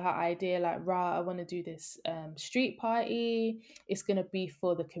giving her idea, like, I want to do this street party. It's going to be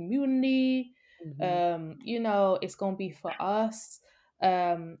for the community. It's going to be for us.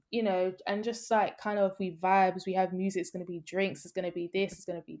 And just like, kind of, we vibes, we have music, it's going to be drinks, it's going to be this, it's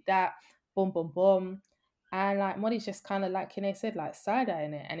going to be that, boom, boom, boom. And like, Molly's just kind of like, Kine said, like,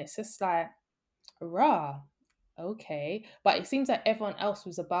 side-eyeing it. And it's just like, okay. But it seems like everyone else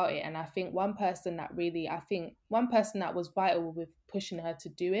was about it. And I think one person that was vital with pushing her to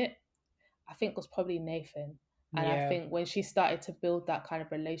do it, I think, was probably Nathan. And I think when she started to build that kind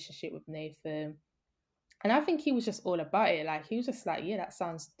of relationship with Nathan, and I think he was just all about it. Like, he was just like, yeah, that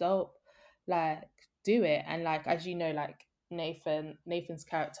sounds dope. Like, do it. And like, as you know, like, Nathan's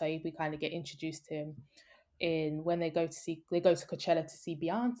character, we kind of get introduced to him in when they go to Coachella to see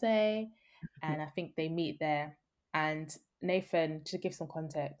Beyonce. And I think they meet there. And Nathan, to give some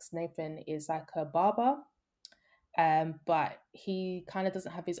context, Nathan is like a barber, but he kind of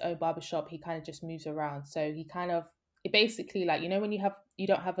doesn't have his own barbershop. He kind of just moves around. So he kind of, it basically, like, when you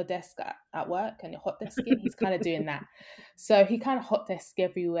don't have a desk at work and you're hot desking, he's kind of doing that. So he kind of hot desk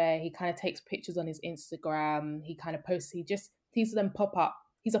everywhere. He kind of takes pictures on his Instagram. He kind of posts, he's them pop-up.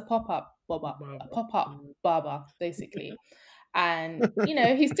 He's a pop-up barber, basically. And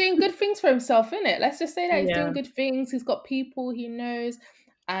he's doing good things for himself, innit? Let's just say that he's Yeah. doing good things. He's got people he knows,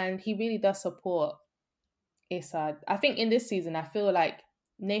 and he really does support Issa. I think in this season, I feel like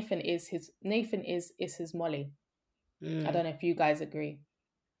Nathan is his Molly. I Mm. don't know if you guys agree.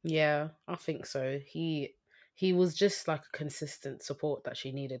 Yeah, I think so. He was just like a consistent support that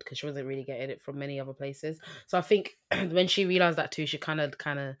she needed because she wasn't really getting it from many other places. So I think when she realized that too, she kind of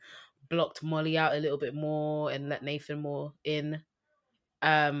blocked Molly out a little bit more and let Nathan more in,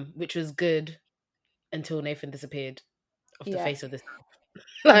 which was good until Nathan disappeared off the Yeah. face of this earth.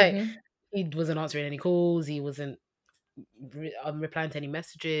 Like Mhm. he wasn't answering any calls. He wasn't replying to any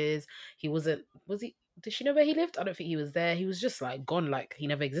messages. He wasn't. Was he? Did she know where he lived? I don't think he was there. He was just like gone, like he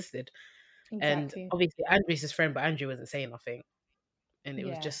never existed. And Exactly. obviously Andrew's his friend, but Andrew wasn't saying nothing. And it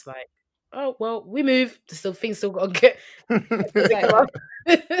was Yeah. just like, oh well, we move. Things still gotta get Exactly.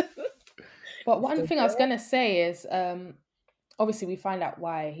 But one Still thing I was gonna say is, obviously we find out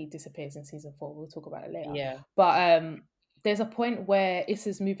why he disappears in season 4. We'll talk about it later. Yeah. But there's a point where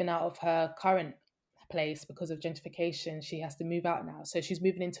Issa's moving out of her current place because of gentrification. She has to move out now, so she's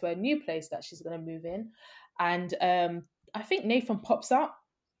moving into a new place that she's gonna move in. And I think Nathan pops up,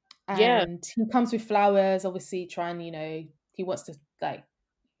 Yeah. and he comes with flowers. Obviously, trying, he wants to like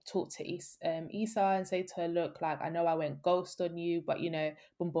talk to Issa and say to her, look, like I know I went ghost on you, but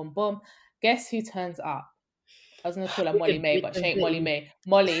boom, boom, boom. Guess who turns up? I was gonna call her Molly May, but she ain't Molly May.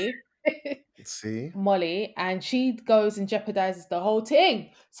 See? Molly, and she goes and jeopardizes the whole thing.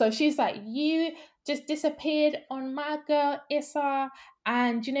 So she's like, you just disappeared on my girl Issa,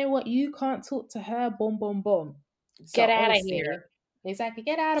 and you know what? You can't talk to her. Boom, boom, boom. So Get out of obviously, here. exactly,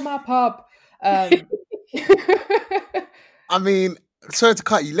 get out of my pub. I mean, sorry to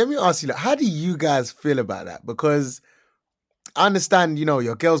cut you. Let me ask you, like, how do you guys feel about that? Because I understand,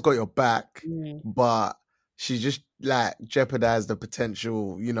 your girl's got your back, but she just like jeopardized the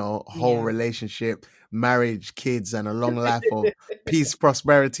potential, whole Yeah. relationship, marriage, kids, and a long life of peace,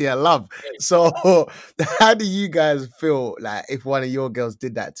 prosperity, and love. So, how do you guys feel like if one of your girls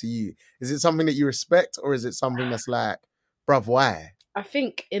did that to you? Is it something that you respect, or is it something that's like, bruv, why? I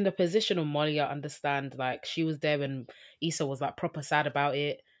think in the position of Molly, I understand, like, she was there when Issa was like proper sad about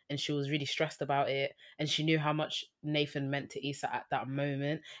it and she was really stressed about it and she knew how much Nathan meant to Issa at that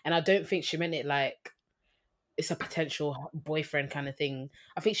moment. And I don't think she meant it like it's a potential boyfriend kind of thing.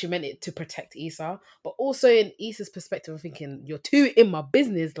 I think she meant it to protect Issa, but also in Issa's perspective, I'm thinking you're too in my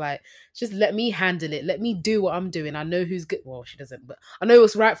business. Like, just let me handle it. Let me do what I'm doing. I know who's good. Well, she doesn't, but I know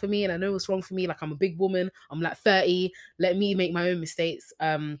what's right for me and I know what's wrong for me. Like, I'm a big woman. I'm like 30. Let me make my own mistakes.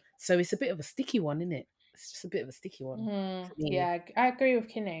 So it's a bit of a sticky one, isn't it? It's just a bit of a sticky one for me. Yeah, I agree with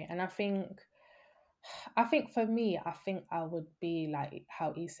Kinney, and I think for me, I think I would be like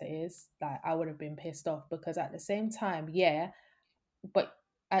how Issa is. Like I would have been pissed off because at the same time, but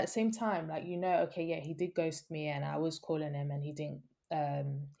at the same time, like okay, yeah, he did ghost me, and I was calling him, and he didn't.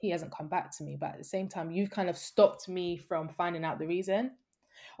 He hasn't come back to me. But at the same time, you've kind of stopped me from finding out the reason.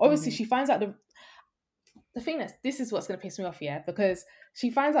 Obviously, she finds out the thing this is what's going to piss me off, yeah, because she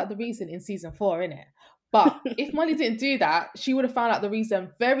finds out the reason in season 4, innit? But if Molly didn't do that, she would have found out the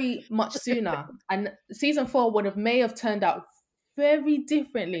reason very much sooner, and season 4 may have turned out very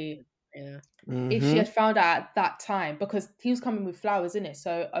differently if she had found out at that time, because he was coming with flowers, innit?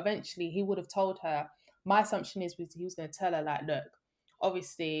 So eventually he would have told her. My assumption is he was going to tell her, like, look,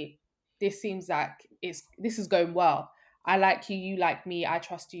 obviously this seems like this is going well. I like you, you like me, I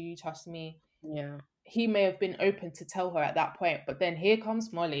trust you, you trust me. Yeah. He may have been open to tell her at that point, but then here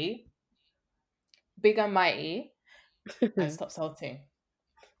comes Molly, big and mighty, and stops halting.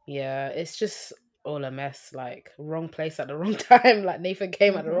 Yeah, it's just all a mess. Like, wrong place at the wrong time. Like, Nathan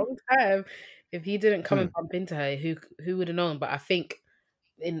came at the wrong time. If he didn't come and bump into her, who would have known? But I think,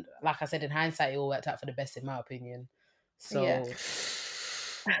 like I said, in hindsight, it all worked out for the best, in my opinion. So, Yeah.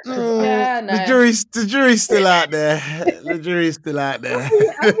 No. The jury's still out there. The jury's still out there.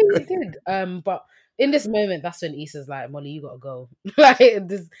 I think it did. But in this moment, that's when Issa's like, Molly, you gotta go. Like,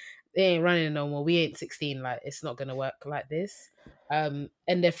 this, they ain't running no more. We ain't 16. Like, it's not gonna work like this. And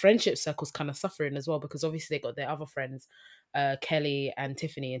their friendship circle's kind of suffering as well because obviously they got their other friends, Kelly and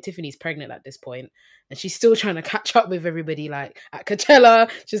Tiffany. And Tiffany's pregnant at this point, and she's still trying to catch up with everybody. Like at Coachella,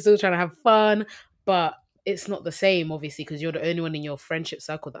 she's still trying to have fun, but it's not the same, obviously, because you're the only one in your friendship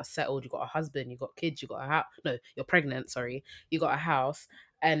circle that's settled. You got a husband, you got kids, you got a house. No, you're pregnant. Sorry, you got a house,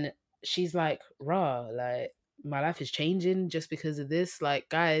 and she's like, "Rah, like my life is changing just because of this. Like,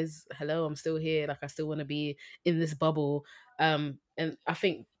 guys, hello, I'm still here. Like, I still want to be in this bubble." And I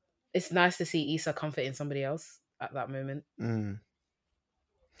think it's nice to see Issa comforting somebody else at that moment.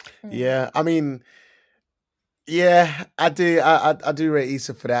 Yeah, I mean, Yeah, I do. I do rate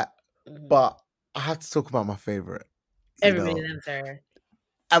Issa for that, Mhm. but I have to talk about my favorite. You Everybody know, loves her.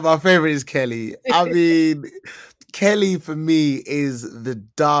 and my favorite is Kelly. I mean, Kelly for me is the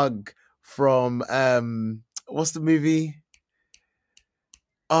Doug from what's the movie?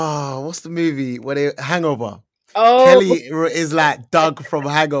 Oh, what's the movie where they Hangover? Oh, Kelly is like Doug from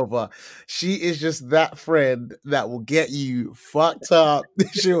Hangover. She is just that friend that will get you fucked up.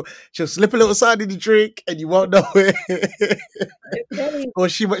 She'll slip a little side in the drink and you won't know it. Kelly. Or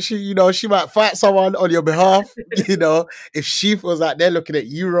she might fight someone on your behalf. If she feels like they're looking at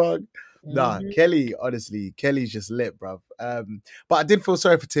you wrong. Nah, Mhm. Kelly, honestly, Kelly's just lit, bruv. But I did feel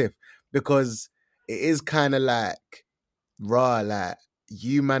sorry for Tiff because it is kind of like raw, like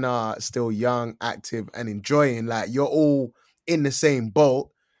you man are still young, active, and enjoying. Like you're all in the same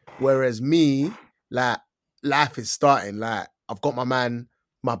boat. Whereas me, like life is starting. Like I've got my man,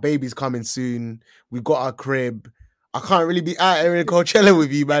 my baby's coming soon. We've got our crib. I can't really be out here in Coachella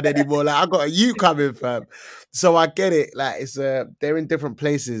with you, man, anymore. Like I got a you coming, fam. So I get it. Like it's they're in different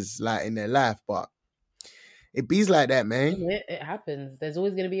places, like in their life, but it bees like that, man. It happens. There's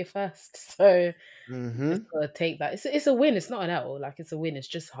always going to be a first. So you Mm-hmm. just got to take that. It's a win. It's not an L. Like, it's a win. It's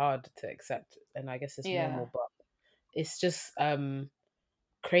just hard to accept. And I guess it's Yeah. normal. But it's just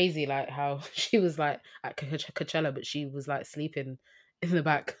crazy, like, how she was, like, at Coachella, but she was, like, sleeping in the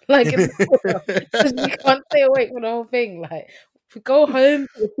back. Like, in the corner. 'Cause you can't stay awake for the whole thing. Like, go home,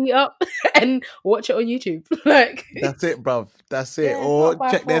 put your feet up, and watch it on YouTube. Like, That's it, bruv. That's it. Yeah, it's Or not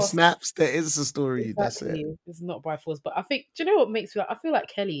by check their force. snaps, their Insta story. That's it. exactly. It's not by force. But I think, do you know what makes me like? I feel like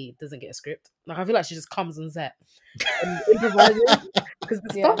Kelly doesn't get a script. Like, I feel like she just comes on set and improvises. Because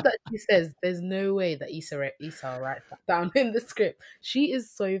the Yeah. stuff that she says, there's no way that Issa writes that down in the script. She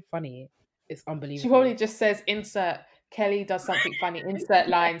is so funny. It's She unbelievable. probably just says insert Kelly does something funny, insert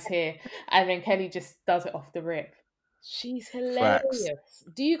lines here, and then Kelly just does it off the rip. She's Facts. hilarious.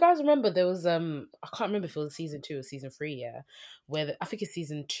 Do you guys remember there was I can't remember if it was season 2 or season 3, yeah, where I think it's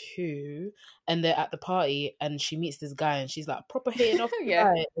season 2, and they're at the party and she meets this guy and she's like proper hitting off the Yeah.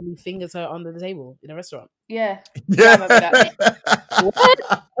 guy and he fingers her under the table in a restaurant. Yeah. I remember that.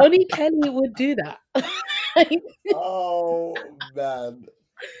 What? Only Kelly would do that. Oh man.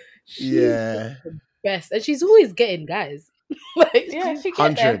 She's Yeah. the best, and she's always getting guys. Like, Yeah, she's she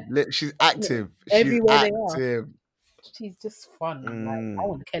get there. 100. She's active. She's everywhere they are. active. She's just fun. Like, I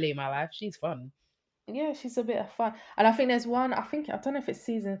want Kelly in my life. She's fun. Yeah, she's a bit of fun. And I think there's one, I don't know if it's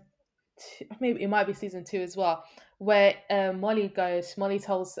season 2, maybe it might be season 2 as well, where Molly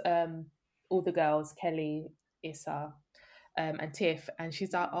tells all the girls, Kelly, Issa, and Tiff, and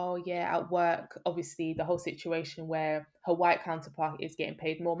she's like, oh yeah, at work, obviously the whole situation where her white counterpart is getting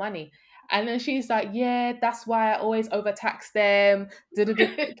paid more money. And then she's like, yeah, that's why I always overtax them.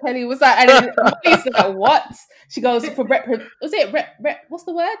 Kelly was like, and then Molly's like, what? She goes, for what's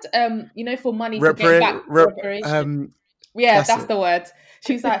the word? For money to get back. Reparation. Yeah, That's it. the word.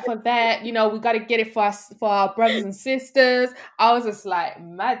 She's like, for that, we got to get it for us, for our brothers and sisters. I was just like,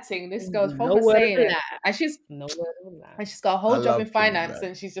 mad thing. This girl's probably saying it. And she's got a whole job in finance,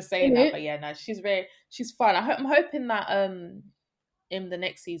 and she's just saying that. But yeah, no, she's fun. I'm hoping that in the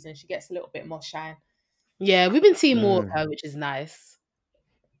next season she gets a little bit more shine. Yeah, we've been seeing more of her, which is nice.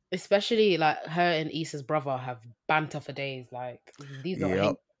 Especially like her and Issa's brother have banter for days. Like, these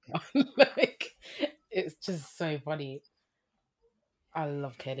don't hate. Like, it's just so funny. I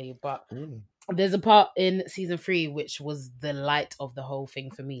love Kelly, but there's a part in season 3 which was the light of the whole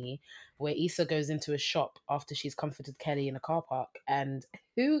thing for me, where Issa goes into a shop after she's comforted Kelly in a car park, and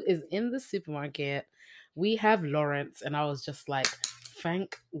who is in the supermarket? We have Lawrence, and I was just like,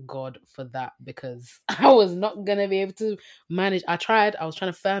 thank God for that, because I was not gonna be able to manage. I was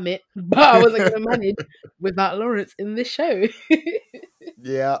trying to firm it, but I wasn't gonna manage without Lawrence in this show.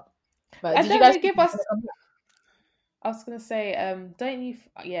 Yeah. But And did you don't guys they give us? I was gonna say, don't you?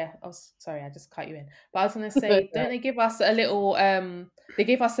 Yeah, I was sorry, I just cut you in. But I was gonna say, don't they give us a little? They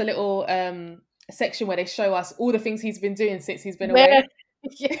give us a little section where they show us all the things he's been doing since he's been away.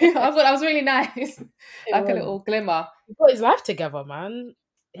 Yeah. I thought that was really nice, like a little glimmer. He got his life together, man.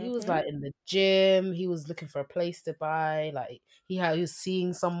 He was like in the gym. He was looking for a place to buy. Like, he was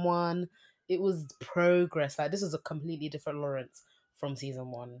seeing someone. It was progress. Like, this was a completely different Lawrence from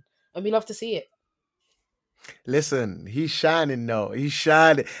season 1, and we love to see it. Listen, he's shining though. He's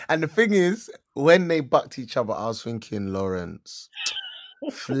shining. And the thing is, when they bucked each other, I was thinking, Lawrence,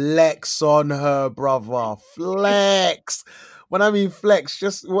 flex on her, brother. Flex. When I mean flex,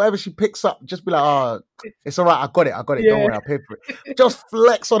 just whatever she picks up, just be like, oh, it's all right. I got it. Yeah. Don't worry, I'll pay for it. Just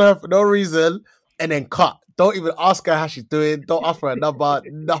flex on her for no reason and then cut. Don't even ask her how she's doing. Don't ask for a number.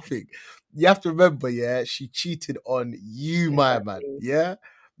 Nothing. you have to remember, yeah, she cheated on you, my man. Exactly. Yeah,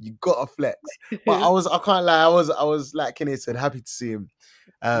 you gotta flex. But I can't lie, I was like Kenny said, happy to see him.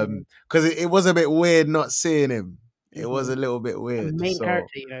 Because it was a bit weird not seeing him. It was a little bit The weird. main So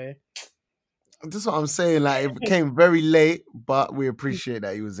character, you know. that's what I'm saying. Like it came very late, but we appreciate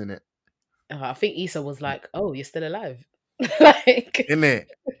that he was in it. I think Issa was like, "Oh, you're still alive," like. In it.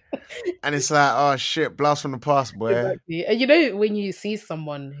 And it's like, oh shit, blast from the past, boy. Exactly. And you know, when you see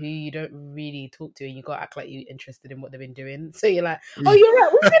someone who you don't really talk to and you gotta act like you're interested in what they've been doing. So you're like, oh, you're right,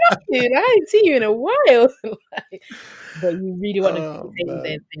 what have you been up to? I haven't seen you in a while. Like, but you really want to say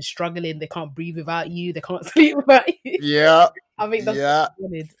they've been struggling, they can't breathe without you, they can't sleep without you. Yeah. I think that's what I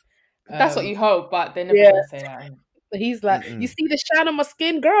wanted. That's what you hope, but they're never gonna say that. He's like, you see the shine on my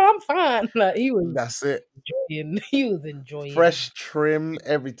skin, girl, I'm fine. Like he was That's it. enjoying. Fresh trim,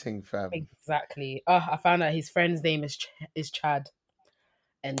 everything, fam. Exactly. I found out his friend's name is Chad.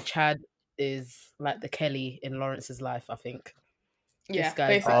 And Chad is like the Kelly in Lawrence's life, I think. Yeah, this guy.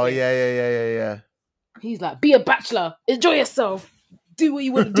 basically. Oh yeah. He's like, be a bachelor, enjoy yourself, do what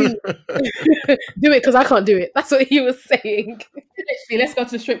you want to do. Do it because I can't do it. That's what he was saying. Literally, let's go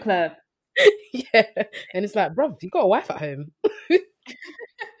to the strip club. Yeah. And it's like, bro, you got a wife at home.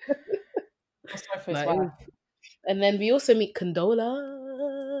 Like, and then we also meet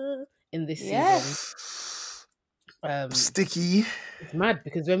Condola in this season. Sticky. It's mad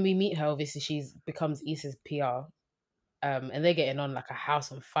because when we meet her, obviously she becomes Issa's PR. And they're getting on like a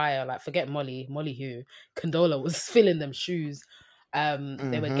house on fire. Like, forget Molly who Condola was filling them shoes. They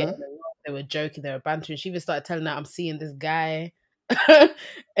were getting along, they were joking, they were bantering. She even started telling her, I'm seeing this guy.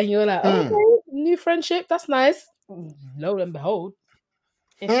 And you're like, okay, new friendship, that's nice. Lo and behold,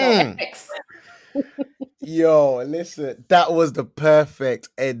 it's your ex. Yo, listen, that was the perfect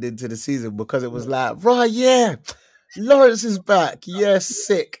ending to the season because it was like, right, yeah, Lawrence is back. Yes,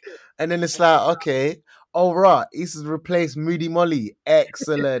 sick. And then it's like, okay, all right, Issa's replaced Moody Molly.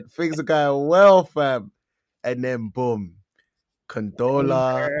 Excellent. Things are going well, fam. And then boom,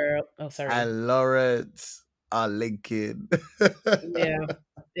 Condola and Lawrence are linking. Yeah,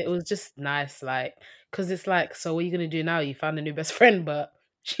 it was just nice, like, because it's like, so what are you gonna do now? You found a new best friend, but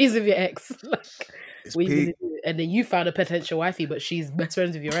she's with your ex. Like, what are you gonna do? And then you found a potential wifey, but she's best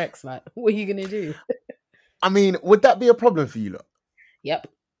friends with your ex. Like, what are you gonna do? I mean, would that be a problem for you lot? Yep.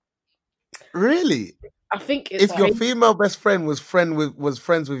 Really? I think it's if your female best friend was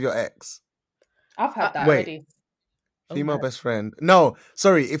friends with your ex. I've had that already. Female best friend. No,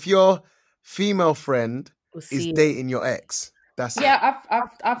 sorry. If your female friend is dating your ex, that's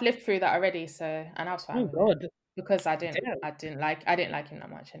I've lived through that already. So, and I was fine. Oh God, because I didn't like him that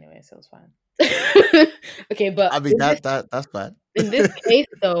much anyway, so it was fine. Okay, but I mean that's bad. In this case,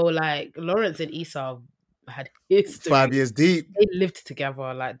 though, like Lawrence and Issa had history. 5 years deep. They lived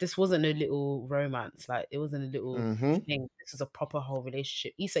together. Like, this wasn't a little romance. Like, it wasn't a little thing. This was a proper whole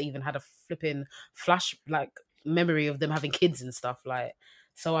relationship. Issa even had a flipping flash, like, memory of them having kids and stuff. Like,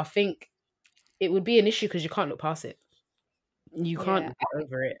 so I think it would be an issue because you can't look past it. You can't get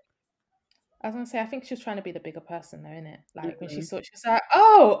over it. I was gonna say, I think she was trying to be the bigger person, though, innit? Like when she saw it, she was like,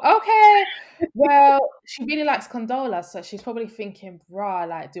 "Oh, okay. Well, she really likes Condola, so she's probably thinking, "Bruh,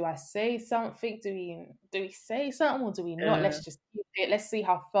 like, do I say something? Do we say something or do we not? Let's just keep it. Let's see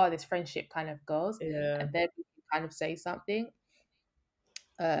how far this friendship kind of goes, and then we can kind of say something."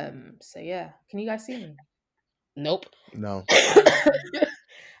 So yeah, can you guys see me? Nope. No.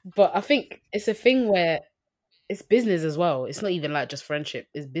 But I think it's a thing where it's business as well. It's not even like just friendship.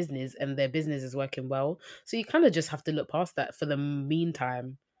 It's business, and their business is working well. So you kind of just have to look past that for the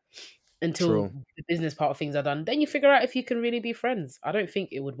meantime until the business part of things are done. Then you figure out if you can really be friends. I don't think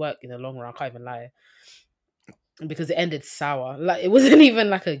it would work in the long run. I can't even lie. Because it ended sour. Like, it wasn't even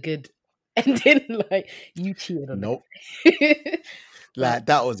like a good ending. Like, you cheated on it. Like,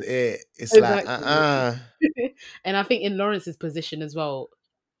 that was it. It's exactly. And I think in Lawrence's position as well,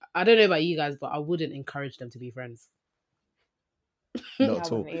 I don't know about you guys, but I wouldn't encourage them to be friends. Not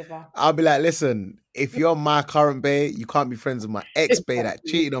at all. I'll be like, listen, if you're my current bae, you can't be friends with my ex-bae that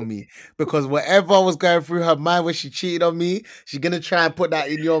cheated on me. Because whatever was going through her mind when she cheated on me, she's going to try and put that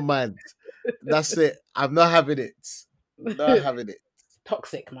in your mind. That's it. I'm not having it. Not having it.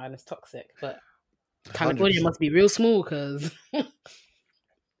 Toxic, man. It's toxic. But California must be real small because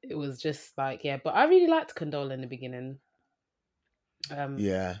it was just like, yeah. But I really liked Condola in the beginning. And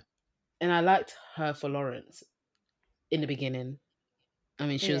I liked her for Lawrence in the beginning. I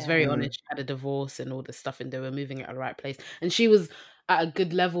mean, she was very honest. She had a divorce and all this stuff, and they were moving at the right place. And she was at a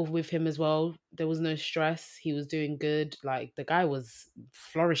good level with him as well. There was no stress. He was doing good. Like, the guy was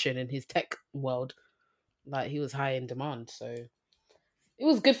flourishing in his tech world. Like, he was high in demand. So It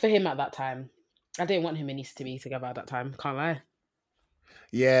was good for him at that time. I didn't want him and Issa to be together at that time. Can't lie.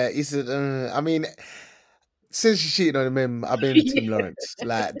 Yeah, he said, I mean, since she cheated on him, I've been Team Lawrence.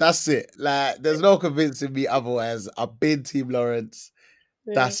 Like, that's it. Like, there's no convincing me otherwise. I've been Team Lawrence.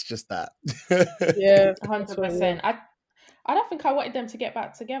 That's just that. Yeah, 100%. I don't think I wanted them to get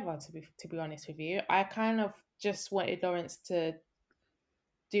back together. To be honest with you, I kind of just wanted Lawrence to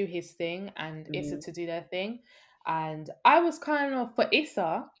do his thing and Issa to do their thing, and I was kind of for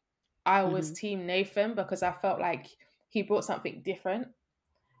Issa. I was Team Nathan because I felt like he brought something different.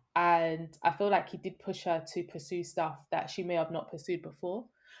 And I feel like he did push her to pursue stuff that she may have not pursued before.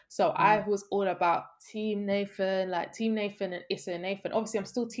 So I was all about Team Nathan, like Team Nathan and Issa and Nathan. Obviously, I'm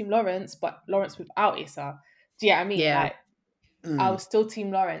still Team Lawrence, but Lawrence without Issa. Do you know what I mean? Yeah. Like, I was still Team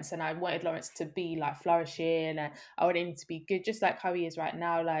Lawrence, and I wanted Lawrence to be like flourishing, and I wanted him to be good, just like how he is right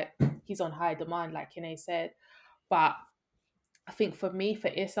now. Like, he's on high demand, like Kine said. But I think for me, for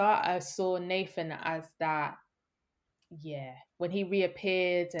Issa, I saw Nathan as that. Yeah, when he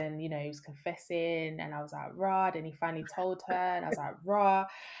reappeared and, you know, he was confessing and I was like, rah, and he finally told her and I was like, rah.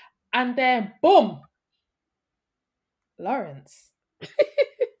 And then, boom, Lawrence.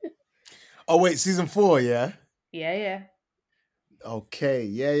 Oh, wait, season 4, yeah? Yeah. Okay,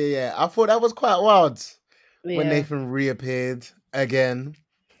 yeah. I thought that was quite wild when Yeah. Nathan reappeared again.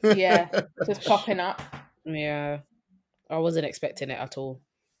 Yeah, just popping up. Yeah. I wasn't expecting it at all.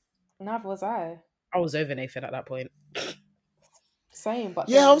 Neither was I. I was over Nathan at that point. Same, but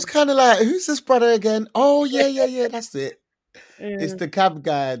Yeah, I was kind of like, who's this brother again? Oh, yeah, that's it. It's the cab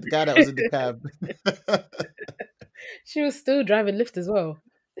guy, the guy that was in the cab. She was still driving Lyft as well.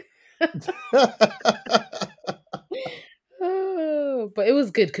 Oh, but it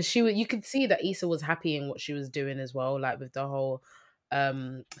was good because you could see that Issa was happy in what she was doing as well, like with the whole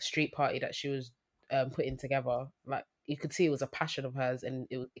street party that she was putting together. Like, you could see it was a passion of hers, and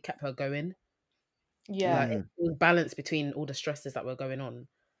it kept her going. Yeah. Like, it was balanced between all the stresses that were going on,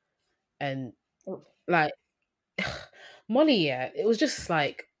 and like Molly, yeah, it was just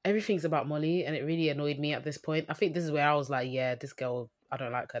like everything's about Molly, and it really annoyed me at this point. I think this is where I was like, yeah, this girl, I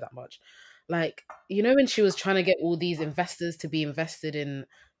don't like her that much. Like, you know, when she was trying to get all these investors to be invested in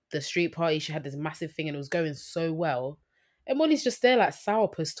the street party, she had this massive thing and it was going so well, and Molly's just there like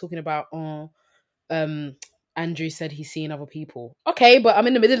sourpuss talking about, Andrew said he's seen other people. Okay, but I'm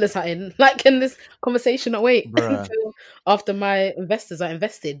in the middle of something. Like, can this conversation not wait until after my investors are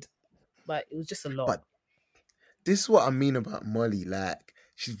invested? Like, it was just a lot. But this is what I mean about Molly. Like,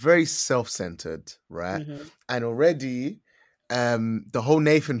 she's very self-centered, right? And already, the whole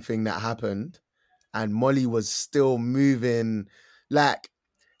Nathan thing that happened, and Molly was still moving. Like,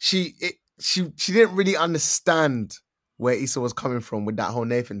 she didn't really understand where Issa was coming from with that whole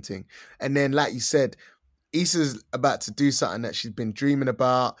Nathan thing. And then, like you said, Issa's about to do something that she's been dreaming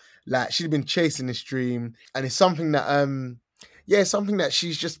about. Like, she's been chasing this dream, and it's something that something that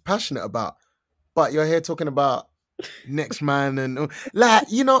she's just passionate about. But you're here talking about next man, and like,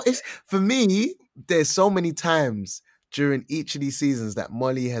 you know, it's, for me, there's so many times during each of these seasons that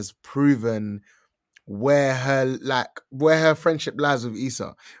Molly has proven where her friendship lies with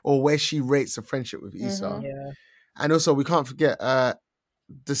Issa, or where she rates a friendship with Issa. Yeah. And also, we can't forget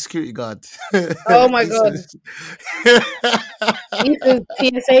the security guard. Oh my god. Ethan's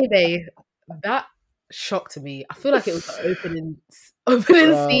TSA day. That shocked me. I feel like it was the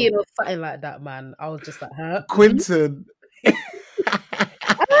opening scene or something like that, man. I was just like, huh? Quentin. I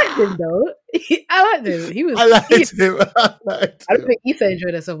liked him though. I liked him. I liked him. I don't think Issa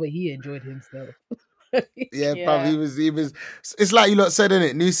enjoyed herself, but he enjoyed himself. Yeah, bruv, he was. It's like you lot said,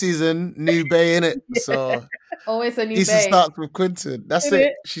 innit? New season, new bay, innit? So always a new Issa bay. starts with Quentin. That's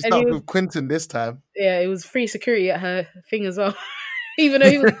it. She starts with Quentin this time. Yeah, it was free security at her thing as well. Even though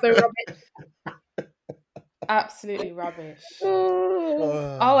he was so rubbish. Absolutely rubbish.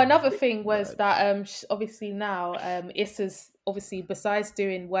 Oh, another thing was that obviously now Issa's obviously, besides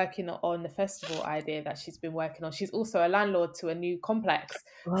working on the festival idea that she's been working on, she's also a landlord to a new complex.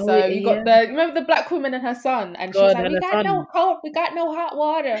 So you got remember the black woman and her son, and she's like, we got no hot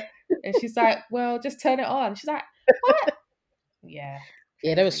water, and she's like, well, just turn it on. She's like, what? Yeah,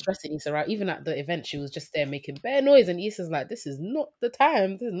 they were stressing Issa, right? Even at the event, she was just there making bare noise, and Issa's like, this is not the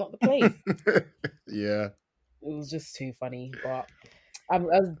time, this is not the place. Yeah, it was just too funny. But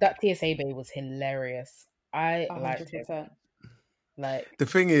that TSA bay was hilarious. I 100%. Liked it. Like, the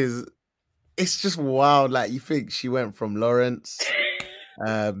thing is, it's just wild. Like, you think she went from Lawrence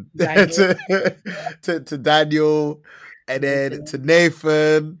to Daniel, and then to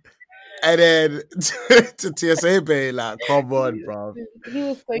Nathan, and then to TSA Bay. Like, come on, bro. He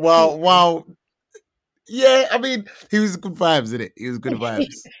was so cute. Wow. Yeah, I mean, he was good vibes, isn't it? He was good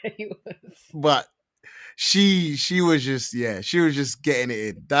vibes. He was. But she was just, yeah, she was just getting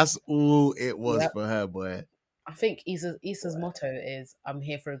it in. That's all it was Yep. for her, boy. I think Issa's motto is "I'm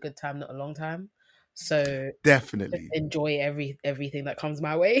here for a good time, not a long time." So just Definitely. enjoy everything that comes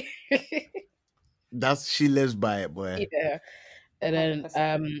my way. She lives by it, boy. Yeah. And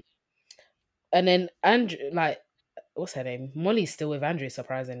then 100%. Andrew, like, what's her name? Molly's still with Andrew,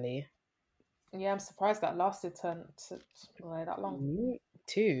 surprisingly. Yeah, I'm surprised that lasted that long. Me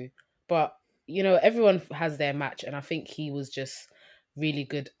too. But everyone has their match, and I think he was just really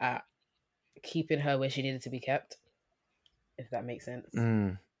good at keeping her where she needed to be kept, if that makes sense.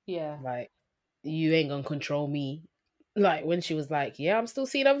 Yeah. Like, you ain't gonna control me. Like, when she was like, yeah, I'm still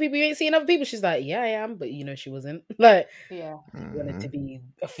seeing other people, you ain't seeing other people, she's like, yeah, I am, but she wasn't. Like, Yeah. she wanted to be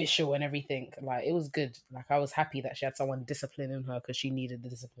official and everything. Like, it was good. Like, I was happy that she had someone disciplining her because she needed the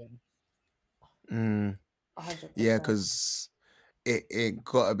discipline. 100%. Yeah, because it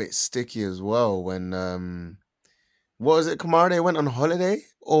got a bit sticky as well when what was it, Kamara? They went on holiday,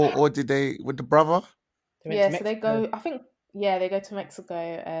 or did they with the brother? Yeah, so they go. I think they go to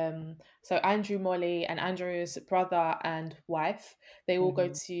Mexico. So Andrew, Molly, and Andrew's brother and wife, they all go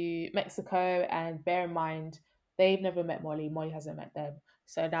to Mexico. And bear in mind, they've never met Molly. Molly hasn't met them.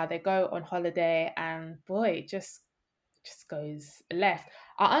 So now they go on holiday, and boy, it just goes left.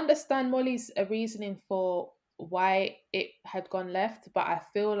 I understand Molly's reasoning for why it had gone left, but I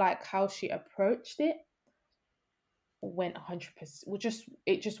feel like how she approached it went 100%.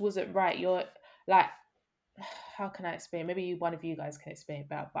 It just wasn't right. You're like, how can I explain? Maybe one of you guys can explain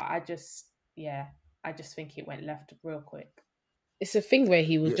about, but I just think it went left real quick. It's a thing where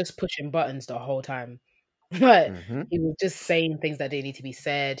he was just pushing buttons the whole time. Like, he was just saying things that didn't need to be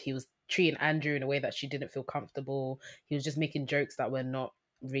said. He was treating Andrew in a way that she didn't feel comfortable. He was just making jokes that were not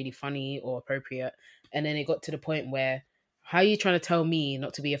really funny or appropriate. And then it got to the point where, how are you trying to tell me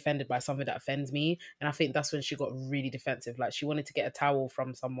not to be offended by something that offends me? And I think that's when she got really defensive. Like, she wanted to get a towel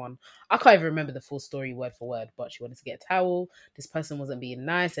from someone. I can't even remember the full story word for word, but she wanted to get a towel. This person wasn't being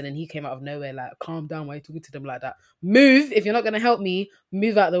nice. And then he came out of nowhere like, calm down, why are you talking to them like that? Move. If you're not going to help me,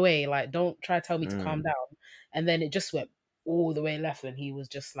 move out of the way. Like, don't try to tell me to calm down. And then it just went all the way left when he was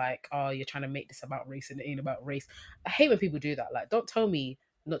just like, oh, you're trying to make this about race and it ain't about race. I hate when people do that. Like, don't tell me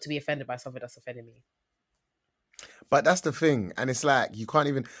not to be offended by something that's offending me. But that's the thing. And it's like, you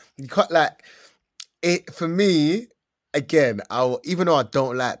can't like it for me, again, even though I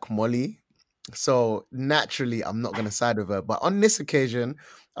don't like Molly, so naturally I'm not gonna side with her. But on this occasion,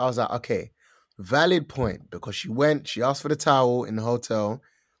 I was like, okay, valid point, because she asked for the towel in the hotel.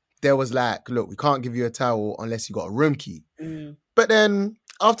 There was like, look, we can't give you a towel unless you got a room key. But then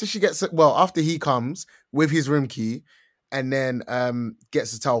after he comes with his room key and then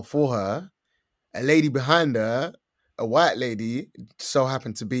gets the towel for her, a lady behind her, a white lady, so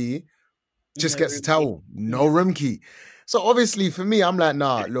happened to be, just gets the towel, no room key. So obviously for me, I'm like,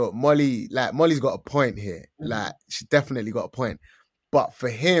 nah, look, Molly's got a point here. Like, she definitely got a point. But for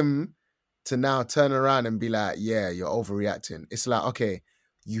him to now turn around and be like, yeah, you're overreacting. It's like, okay,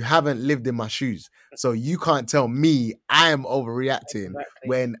 you haven't lived in my shoes. So you can't tell me I am overreacting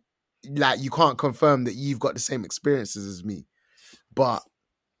when, like, you can't confirm that you've got the same experiences as me. But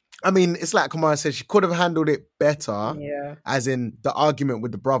I mean, it's like Kamara said, she could have handled it better, as in the argument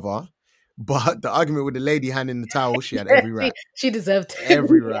with the brother, but the argument with the lady handing the towel, she had every right. She deserved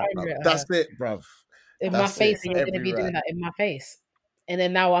every right. That's it, bruv. In my face, and you're going to be doing that in my face. And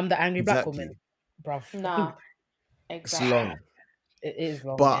then now I'm the angry black woman, bruv. Nah, exactly. It's long. It is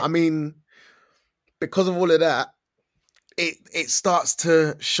long. But I mean, because of all of that, it starts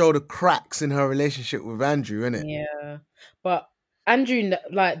to show the cracks in her relationship with Andrew, innit? Yeah. But Andrew,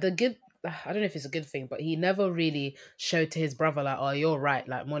 like, I don't know if it's a good thing, but he never really showed to his brother, like, oh, you're right,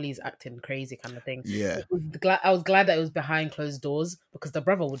 like, Molly's acting crazy kind of thing. Yeah. I was glad that it was behind closed doors, because the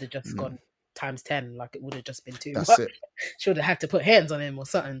brother would have just gone times 10, like, it would have just been too much. She would have had to put hands on him or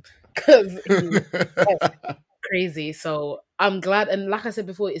something, because he was crazy. So I'm glad, and like I said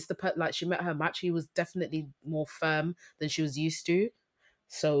before, it's like, she met her match. He was definitely more firm than she was used to.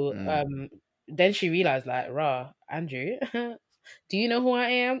 So then she realized, like, rah, Andrew, do you know who I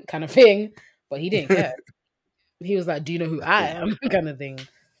am? Kind of thing. But he didn't care. He was like, do you know who I am? Kind of thing.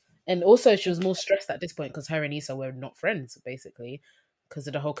 And also, she was more stressed at this point because her and Issa were not friends, basically, because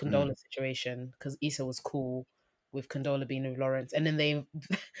of the whole Condola situation. Because Issa was cool with Condola being with Lawrence. And then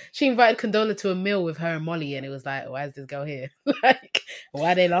she invited Condola to a meal with her and Molly, and it was like, why is this girl here? Like,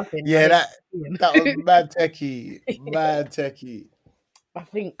 why are they laughing? Yeah, that was mad techie. Mad techie. I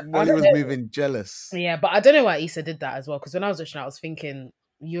think Molly was moving jealous. Yeah, but I don't know why Issa did that as well. Because when I was watching, I was thinking,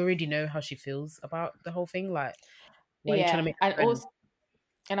 you already know how she feels about the whole thing. Like, why are you trying to Yeah, make and her friends? also,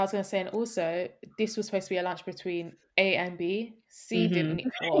 and I was going to say, and also, this was supposed to be a lunch between A and B. C didn't.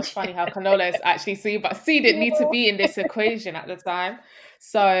 Mm-hmm. Well, it's funny how Canola is actually C, but C didn't need to be in this equation at the time.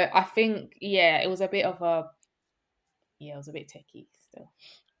 So I think, yeah, it was a bit of a, yeah, it was a bit techie still.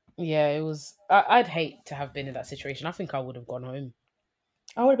 Yeah, it was. I'd hate to have been in that situation. I think I would have gone home.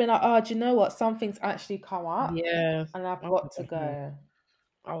 I would have been like, oh, do you know what? Something's actually come up, Yeah, and I've I would got have to gone home.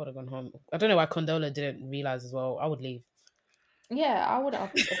 go. I would have gone home. I don't know why Condola didn't realize as well. I would leave. Yeah, I would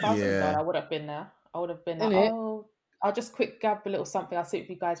have. If I was in the girl, Yeah. I would have been there. I would have been like, Innit? oh, I'll just quick grab a little something. I'll sit with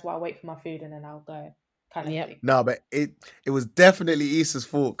you guys while I wait for my food, and then I'll go, kind of Yep. thing. No, but it was definitely Issa's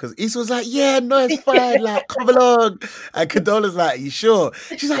fault because Issa was like, yeah, no, it's fine. Like, come along. And Condola's like, you sure?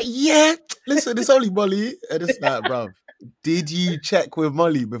 She's like, yeah, listen, it's only Molly. And it's like, bruv, did you check with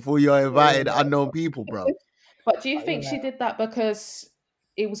Molly before you invited unknown people, bruv? But do you You're think she right. did that because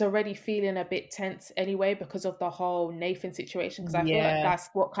it was already feeling a bit tense anyway because of the whole Nathan situation? Because I feel like Yeah. that's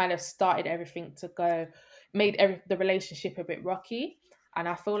what kind of started everything to go, made the relationship a bit rocky. And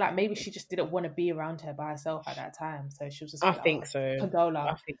I feel like maybe she just didn't want to be around her by herself at that time. So she was just I like, think oh, so.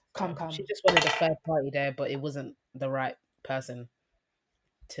 Condola, I think come. she just wanted a third party there, but it wasn't the right person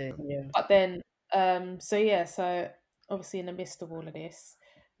to. Yeah. But then, so obviously in the midst of all of this,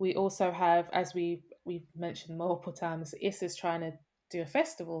 we also have, as we've mentioned multiple times, Issa's trying to do a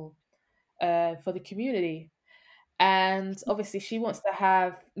festival for the community. And obviously she wants to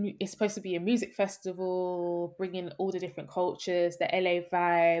have, it's supposed to be a music festival, bringing all the different cultures, the LA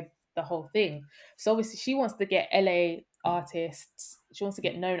vibe, the whole thing. So obviously she wants to get LA artists, she wants to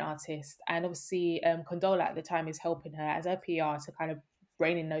get known artists. And obviously Condola at the time is helping her as her PR to kind of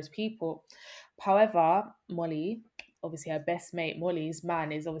bring in those people. However, Molly, obviously her best mate, Molly's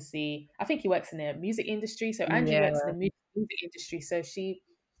man is obviously, I think he works in the music industry. So Andrew Yeah. works in the music industry. So she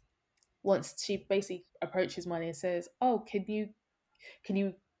basically approaches Molly and says, oh, can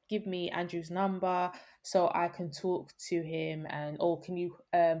you give me Andrew's number so I can talk to him, and or can you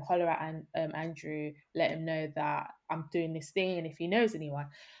holler at Andrew, let him know that I'm doing this thing and if he knows anyone.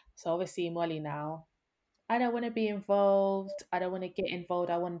 So obviously Molly now, I don't want to be involved, I don't want to get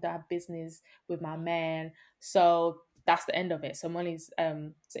involved, I want to have business with my man. So that's the end of it. So Molly's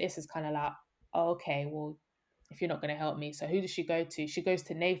so Issa's kind of like, oh, okay, well, if you're not going to help me, so who does she go to? She goes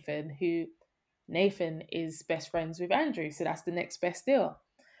to Nathan, who Nathan is best friends with Andrew, so that's the next best deal.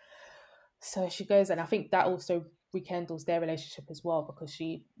 So she goes, and I think that also rekindles their relationship as well, because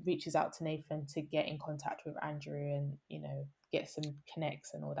she reaches out to Nathan to get in contact with Andrew and, get some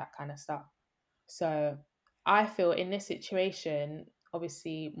connects and all that kind of stuff. So I feel in this situation,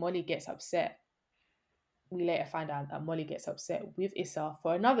 obviously Molly gets upset. We later find out that Molly gets upset with Issa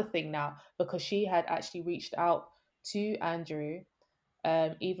for another thing now, because she had actually reached out to Andrew,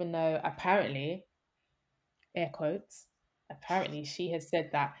 even though apparently, air quotes, apparently she had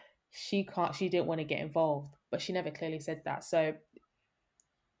said that she didn't want to get involved, but she never clearly said that. So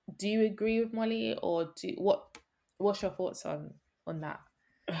do you agree with Molly, or what's your thoughts on that?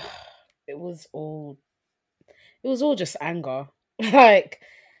 It was all just anger. Like,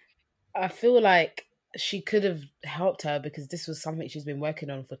 I feel like she could have helped her because this was something she's been working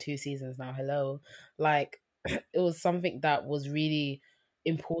on for 2 seasons now. Hello. Like, it was something that was really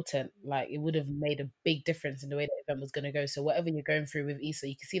important. Like, it would have made a big difference in the way the event was going to go. So whatever you're going through with Issa,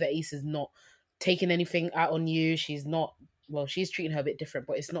 you can see that Issa's not taking anything out on you. She's not, well, she's treating her a bit different,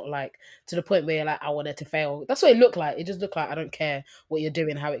 but it's not like to the point where you're like, I want her to fail. That's what it looked like. It just looked like, I don't care what you're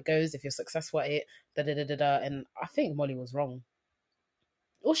doing, how it goes, if you're successful at it, da da da da da. And I think Molly was wrong.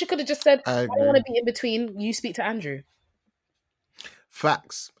 Or she could have just said, I I don't want agree. to be in between. You speak to Andrew.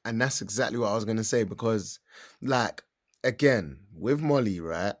 Facts. And that's exactly what I was going to say because, like, again, with Molly,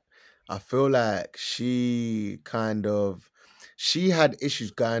 right? I feel like she had issues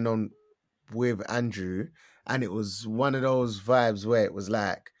going on with Andrew. And it was one of those vibes where it was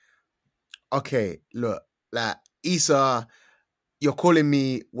like, okay, look, like, Issa, you're calling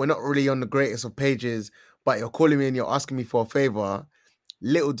me, we're not really on the greatest of pages, but you're calling me and you're asking me for a favor.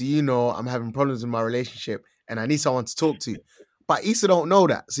 Little do you know, I'm having problems in my relationship and I need someone to talk to. But Issa don't know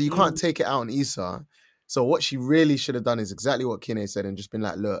that. So you can't take it out on Issa. So what she really should have done is exactly what Kine said and just been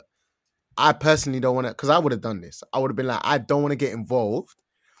like, look, I personally don't want to, because I would have done this. I would have been like, I don't want to get involved.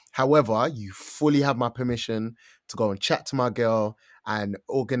 However, you fully have my permission to go and chat to my girl and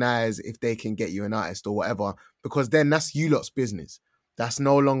organize if they can get you an artist or whatever, because then that's you lot's business. That's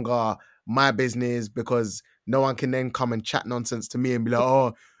no longer my business, because no one can then come and chat nonsense to me and be like,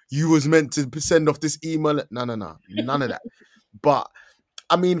 oh, you was meant to send off this email. No, none of that. But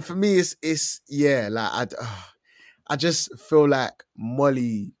I mean, for me, it's yeah, like I just feel like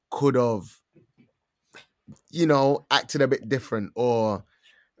Molly could have, acted a bit different, or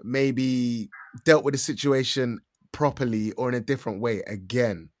maybe dealt with the situation properly or in a different way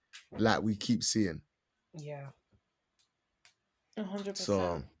again, like we keep seeing. Yeah. 100%.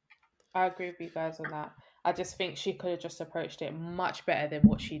 So I agree with you guys on that. I just think she could have just approached it much better than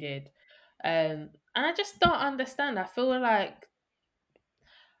what she did. And I just don't understand. I feel like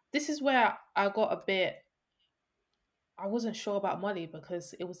this is where I got a bit, I wasn't sure about Molly,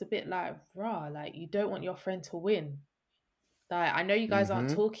 because it was a bit like, rah, like you don't want your friend to win. Like, I know you guys aren't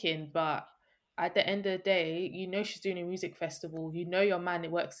talking, but at the end of the day, you know she's doing a music festival. You know your man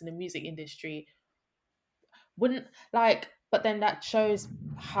works in the music industry. Wouldn't like, but then that shows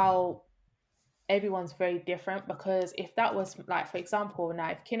how everyone's very different. Because if that was like, for example,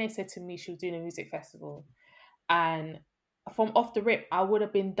 now if Kine said to me she was doing a music festival, and from off the rip, I would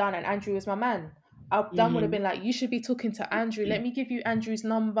have been done, and Andrew was my man. I done would have been like, you should be talking to Andrew. Let me give you Andrew's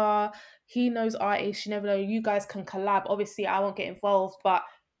number. He knows artists. You never know. You guys can collab. Obviously, I won't get involved, but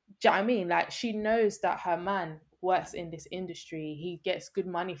do you know what I mean? Like, she knows that her man works in this industry. He gets good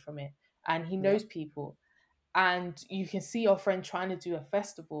money from it, and he knows people. And you can see your friend trying to do a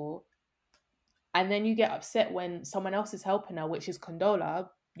festival, and then you get upset when someone else is helping her, which is Condola.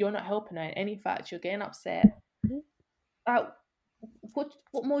 You're not helping her. In any fact, you're getting upset. Like, what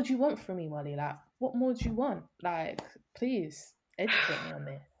more do you want from me, Molly? Like, what more do you want? Like, please educate me on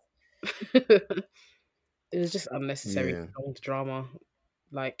this. It was just unnecessary Yeah. drama.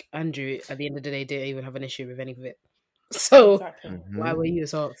 Like, Andrew, at the end of the day, didn't even have an issue with any of it. So Exactly. why were you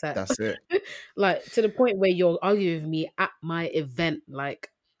so upset? That's it. Like, to the point where you're arguing with me at my event,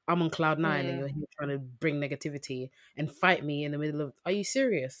 like I'm on cloud nine and you're here trying to bring negativity and fight me in the middle of. Are you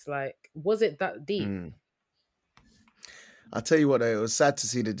serious? Like, was it that deep? I'll tell you what, though, it was sad to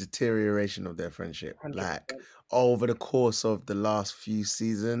see the deterioration of their friendship. 100%. Like, over the course of the last few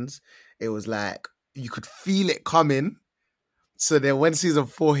seasons, it was like you could feel it coming. So then when season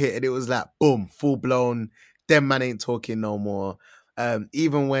 4 hit, and it was like, boom, full blown, them man ain't talking no more.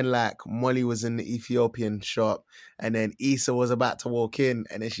 Even when like Molly was in the Ethiopian shop and then Issa was about to walk in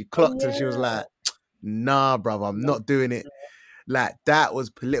and then she clocked and she was like, nah, brother, I'm not doing it. Like, that was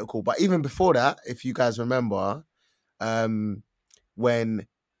political. But even before that, if you guys remember, when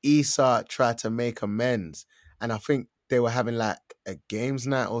Issa tried to make amends, and I think they were having like a games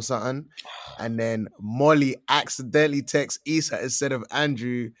night or something, and then Molly accidentally texts Issa instead of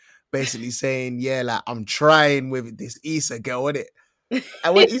Andrew, basically saying, yeah, like, I'm trying with this Issa girl, innit?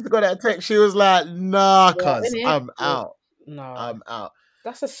 And when Issa got that text, she was like, nah, cuz I'm out. No, I'm out.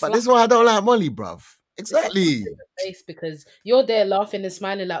 that's a But slap this is why I don't like Molly, bruv. Exactly. in the face, because you're there laughing and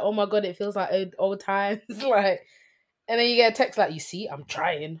smiling like, oh my god, it feels like old times. Like, and then you get a text like, you see, I'm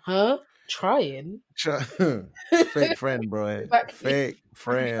trying, huh? Trying? Fake friend, bro. Exactly. Fake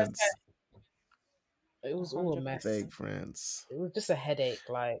friends. It was all a mess. Fake friends. It was just a headache,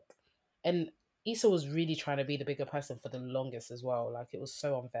 like, and Issa was really trying to be the bigger person for the longest as well. Like, it was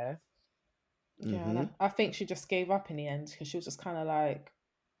so unfair. Yeah, and I think she just gave up in the end, because she was just kind of like,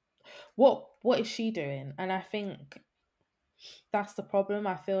 what is she doing? And I think that's the problem.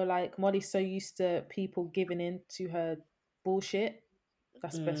 I feel like Molly's so used to people giving in to her bullshit.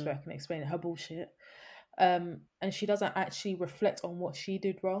 That's the best way I can explain it, her bullshit. And she doesn't actually reflect on what she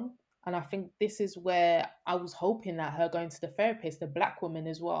did wrong. And I think this is where I was hoping that her going to the therapist, the black woman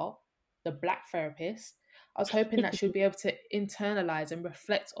as well, the black therapist, I was hoping that she would be able to internalize and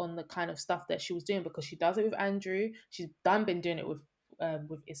reflect on the kind of stuff that she was doing, because she does it with Andrew. She's been doing it with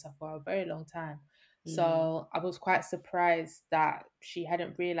Issa for a very long time. So I was quite surprised that she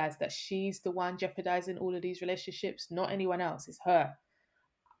hadn't realized that she's the one jeopardizing all of these relationships, not anyone else. It's her.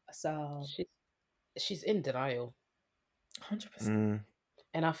 So She's in denial. 100%.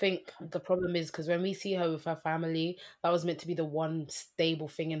 And I think the problem is because when we see her with her family, that was meant to be the one stable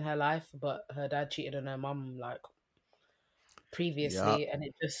thing in her life, but her dad cheated on her mum like previously, and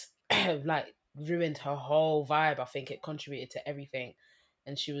it just like ruined her whole vibe. I think it contributed to everything,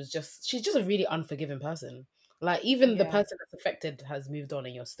 and she's just a really unforgiving person. Like, even the person that's affected has moved on,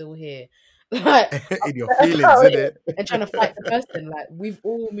 and you're still here, like in your feelings, innit? and trying to fight the person. Like, we've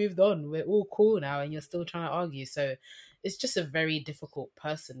all moved on, we're all cool now, and you're still trying to argue. So it's just a very difficult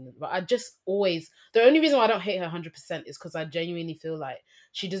person. But I just always, the only reason why I don't hate her 100% is because I genuinely feel like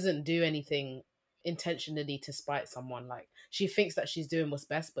she doesn't do anything intentionally to spite someone. Like, she thinks that she's doing what's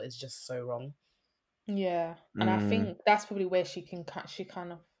best, but it's just so wrong. Yeah, and I think that's probably where she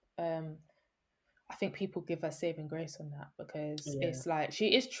kind of I think people give her saving grace on that, because it's like she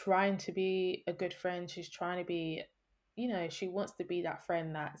is trying to be a good friend. She's trying to be, she wants to be that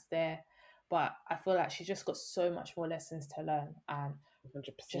friend that's there. but I feel like she's just got so much more lessons to learn. And 100%.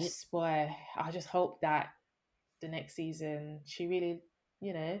 just, boy, I just hope that the next season she really,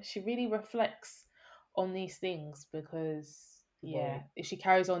 she really reflects on these things, because Boy, if she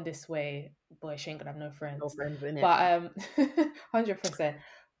carries on this way, boy, she ain't gonna have no no friends. friends in it. But 100%.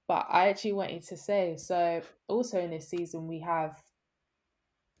 But I actually wanted to say, so also in this season we have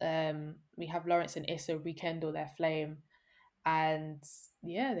Lawrence and Issa rekindle their flame, and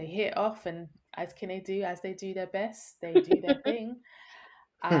they hit off, and as they do their best, they do their thing,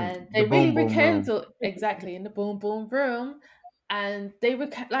 and The they really boom boom room. rekindle exactly in the boom boom room, and they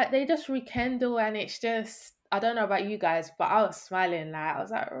just rekindle, and it's just, I don't know about you guys, but I was smiling, like I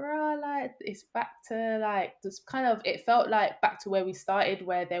was like, "Rah," like it's back to like this kind of, it felt like back to where we started,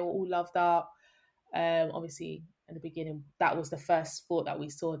 where they were all loved up. Obviously in the beginning, that was the first thought that we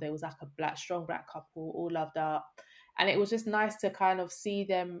saw. There was like a strong black couple, all loved up, and it was just nice to kind of see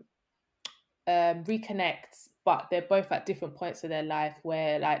them reconnect, but they're both at different points of their life,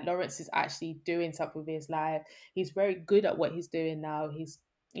 where like Lawrence is actually doing something with his life. He's very good at what he's doing now. He's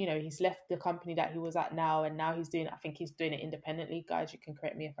left the company that he was at now, and now I think he's doing it independently. Guys, you can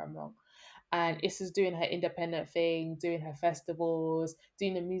correct me if I'm wrong. And Issa's doing her independent thing, doing her festivals,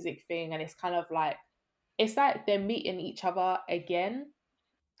 doing the music thing, and it's like they're meeting each other again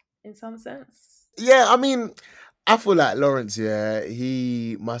in some sense. Yeah, I mean, I feel like Lawrence, yeah,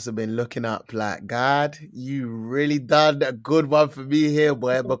 he must have been looking up like, God, you really done a good one for me here,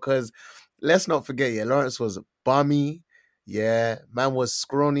 boy, because let's not forget, yeah, Lawrence was bummy, yeah, man was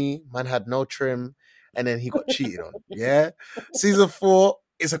scrawny, man had no trim, and then he got cheated on, yeah. Season 4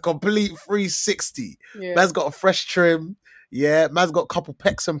 is a complete 360. Yeah. Man's got a fresh trim, yeah, man's got a couple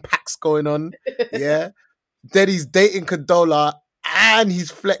pecs and packs going on, yeah. Then he's dating Condola, and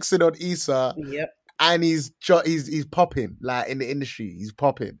he's flexing on Issa, Yep. and he's popping, like in the industry, he's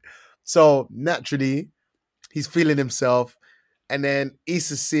popping. So naturally, he's feeling himself, and then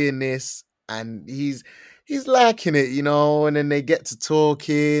Issa's seeing this, and he's liking it, and then they get to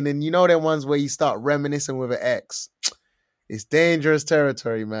talking, and them ones where you start reminiscing with an ex. It's dangerous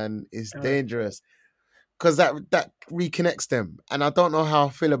territory, man. It's dangerous. Because that reconnects them. And I don't know how I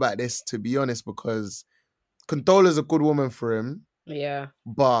feel about this, to be honest, because Condola's a good woman for him. Yeah.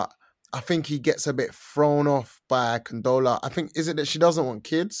 But I think he gets a bit thrown off by Condola. I think, is it that she doesn't want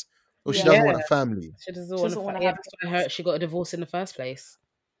kids? Or she doesn't want a family? She doesn't want to have. That's why she got a divorce in the first place.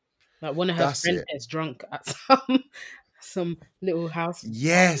 Like one of her friends gets drunk at some little house.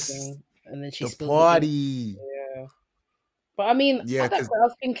 Yes. Thing, and then she the spills party. Yeah. But I mean, yeah, I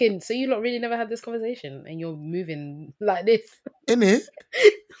was thinking, so you lot really never had this conversation, and you're moving like this, innit?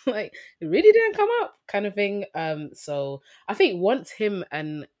 Like it really didn't come up, kind of thing. So I think once him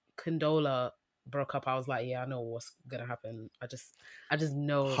and Condola broke up, I was like, yeah, I know what's gonna happen. I just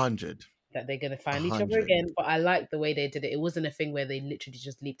know 100 that they're gonna find each other again. But I like the way they did it. It wasn't a thing where they literally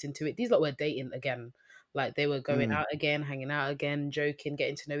just leaped into it. These lot were dating again, like they were going out again, hanging out again, joking,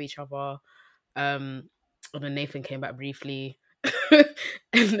 getting to know each other. And then Nathan came back briefly, and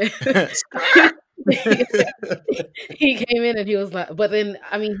then he came in and he was like, but then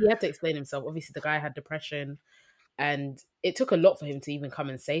I mean, he had to explain himself. Obviously, the guy had depression, and it took a lot for him to even come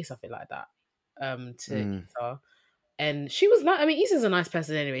and say something like that to Issa. And she was not. I mean, Issa's a nice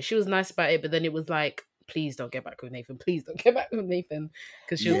person anyway. She was nice about it, but then it was like, please don't get back with Nathan. Please don't get back with Nathan,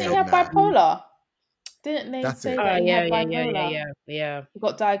 because she was. Didn't he have bipolar? Didn't they say that he had bipolar? Yeah. He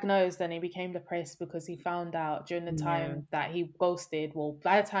got diagnosed and he became depressed because he found out during the time that he ghosted. Well,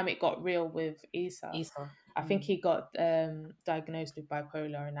 by the time it got real with Issa. I think he got diagnosed with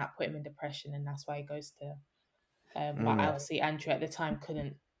bipolar, and that put him in depression, and that's why he ghosted. But obviously Andrew at the time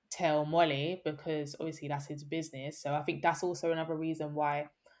couldn't tell Molly, because obviously that's his business. So I think that's also another reason why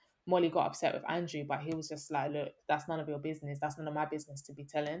Molly got upset with Andrew, but he was just like, look, that's none of your business. That's none of my business to be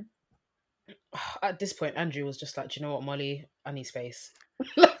telling. At this point, Andrew was just like, do you know what, Molly? I need space.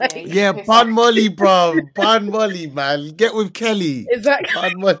 Ban Molly, bro. Ban Molly, man. Get with Kelly. Exactly.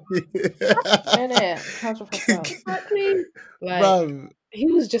 Ban Molly. Exactly. Like, bro. He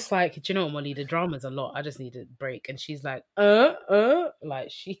was just like, do you know what, Molly? The drama's a lot. I just need a break. And she's like, like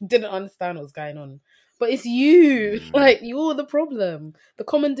she didn't understand what was going on. But it's you. Like, you're the problem. The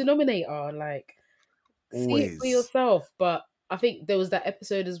common denominator. Like, see it for yourself. But I think there was that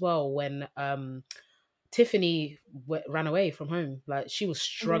episode as well when Tiffany ran away from home. Like, she was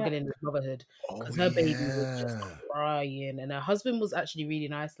struggling with motherhood because her baby was just crying, and her husband was actually really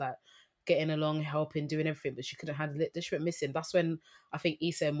nice, like getting along, helping, doing everything, but she couldn't handle it. She went missing. That's when I think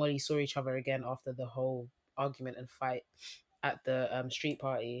Issa and Molly saw each other again after the whole argument and fight at the street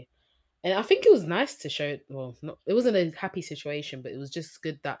party. And I think it was nice to show. Well, not, it wasn't a happy situation, but it was just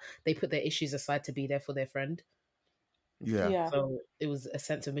good that they put their issues aside to be there for their friend. Yeah. Yeah. So it was a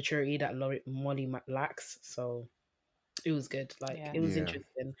sense of maturity that Molly lacks. So it was good. Like Yeah. it was Yeah.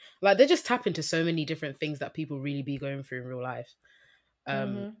 interesting. Like they just tap into so many different things that people really be going through in real life.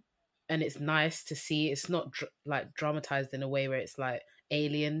 Mhm. And it's nice to see it's not like dramatized in a way where it's like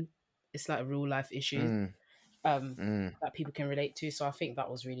alien. It's like real life issues that people can relate to. So I think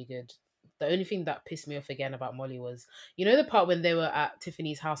that was really good. The only thing that pissed me off again about Molly was, you know, the part when they were at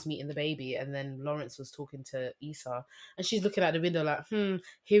Tiffany's house meeting the baby, and then Lawrence was talking to Issa, and she's looking out the window like,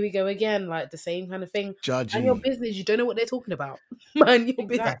 here we go again, like the same kind of thing. Judging. Mind your business. You don't know what they're talking about. Mind your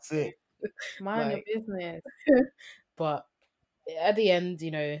business. That's it. Mind Like- your business. But at the end, you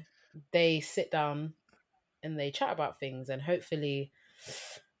know, they sit down and they chat about things, and hopefully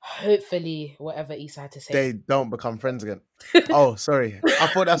whatever Issa had to say. They don't become friends again. Oh, sorry. I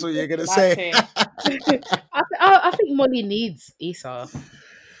thought that's what you were gonna Like say. I think Molly needs Issa.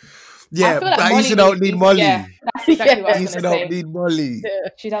 Yeah, feel like but Molly Issa don't needs need Issa, Molly. yeah. That's exactly what I was Issa gonna don't say. need Molly.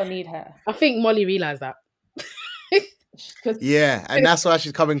 She don't need her. I think Molly realised that. 'Cause Yeah, and that's why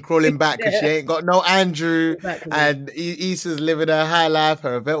she's coming crawling back because she ain't got no Andrew, Exactly. and Issa's living her high life.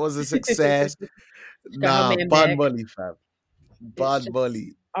 Her event was a success. Nah, helmet and Bun neck. Molly, fam. Bun just-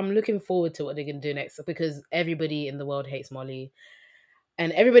 Molly. I'm looking forward to what they're gonna do next because everybody in the world hates Molly,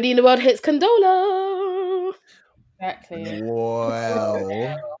 and everybody in the world hates Condola. exactly.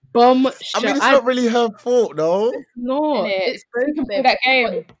 Wow. Bomb. I mean, it's not really her fault, though. No, Innit? it's You can play both that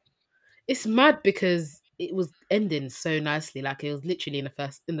their game. It's mad because it was ending so nicely. Like it was literally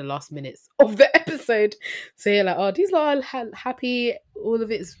in the last minutes of the episode. So you're like, oh, these are happy. All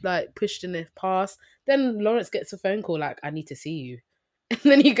of it's like pushed in the past. Then Lawrence gets a phone call like, I need to see you. And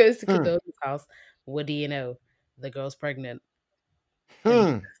then he goes to Condola's house. What do you know? The girl's pregnant.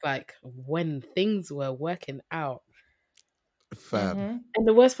 And it's like when things were working out. Fam. Mhm. And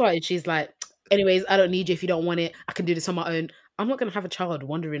the worst part is she's like, anyways, I don't need you if you don't want it. I can do this on my own. I'm not going to have a child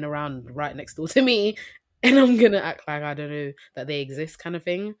wandering around right next door to me. And I'm going to act like I don't know that they exist kind of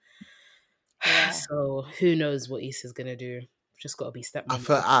thing. Yeah. So who knows what Issa's going to do. Just got to be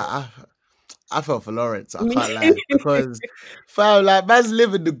stepmom. I felt for Lawrence. I can't lie because, fam, like man's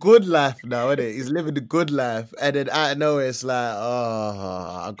living the good life now, isn't it? He's living the good life, and then out of nowhere, it's like,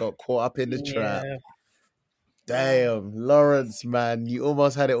 oh, I got caught up in the trap. Yeah. Damn, Lawrence, man, you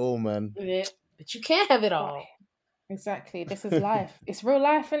almost had it all, man. Yeah. But you can't have it all. Exactly. This is life. It's real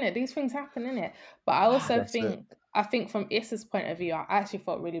life, isn't it? These things happen, innit? But I also That's it. I think from Issa's point of view, I actually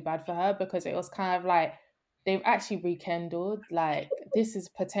felt really bad for her because it was kind of like they've actually rekindled. Like this is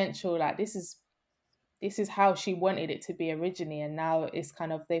potential. Like this is how she wanted it to be originally, and now it's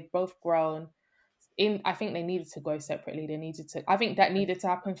kind of they've both grown. I think they needed to grow separately. I think that needed to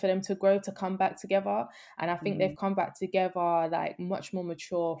happen for them to grow, to come back together. And I think they've come back together like much more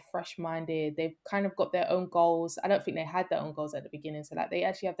mature, fresh-minded. They've kind of got their own goals. I don't think they had their own goals at the beginning. So like they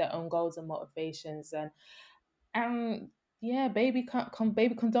actually have their own goals and motivations. And yeah, baby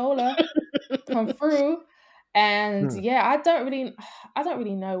Condola come through. And yeah, I don't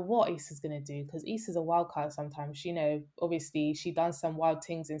really know what Issa's gonna do because Issa's a wild card sometimes. You know, obviously she done some wild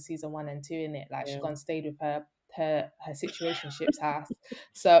things in season 1 and 2 in it. Like she gone stayed with her situationship's house.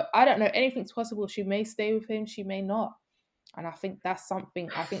 So I don't know. Anything's possible. She may stay with him, she may not. And I think that's something.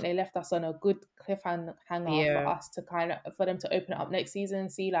 I think they left us on a good cliffhanger for us to for them to open it up next season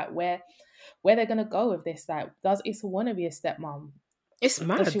and see like where they're gonna go with this. Like, does Issa want to be a stepmom? It's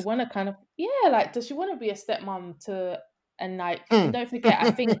mad. Does she want to does she want to be a stepmom to, and like, and don't forget, I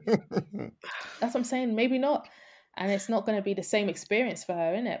think that's what I'm saying, maybe not. And it's not going to be the same experience for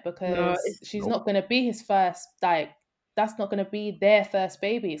her, innit? Because she's not going to be his first, like, that's not going to be their first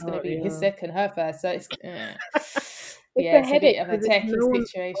baby. It's going to be his second, her first. So it's, it's a bit of a techie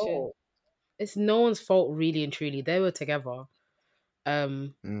situation. It's no one's fault, really and truly. They were together.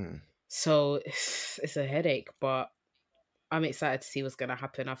 So it's a headache, but I'm excited to see what's going to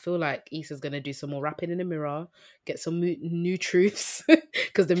happen. I feel like Issa's going to do some more rapping in the mirror, get some new truths,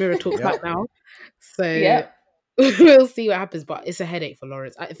 because the mirror talks right now. So we'll see what happens, but it's a headache for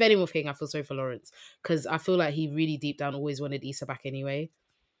Lawrence. If anything, I feel sorry for Lawrence, because I feel like he really deep down always wanted Issa back anyway.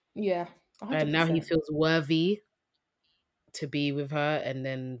 Yeah. 100%. And now he feels worthy to be with her, and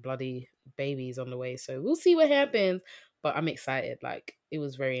then bloody baby's on the way. So we'll see what happens, but I'm excited. Like, it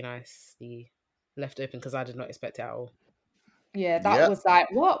was very nicely left open because I did not expect it at all. Yeah, that was like,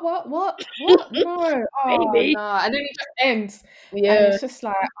 what? No, oh, Baby. no. And then it just ends. Yeah. And it's just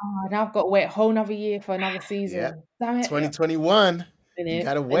like, oh, now I've got to wait a whole nother year for another season. Yeah. Damn it. 2021. You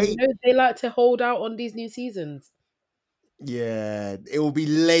gotta wait. And, they like to hold out on these new seasons. Yeah, it will be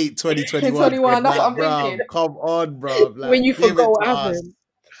late 2021. 21, that's what I'm bruv, thinking. come on, bruv. Like, When you give forgot it what to us. happened.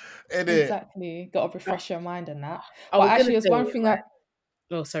 Innit? Exactly. Got to refresh your mind on that. I But was actually, gonna there's one say, thing I...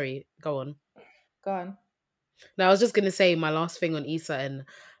 oh, sorry, go on. Go on. No, I was just gonna say my last thing on Issa and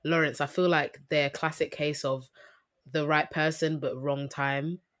Lawrence. I feel like they're a classic case of the right person but wrong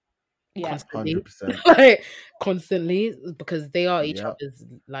time. Yeah. Constantly, 100%. like constantly, because they are each Yep. other's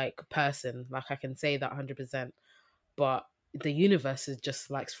like person. Like I can say that 100%. But the universe is just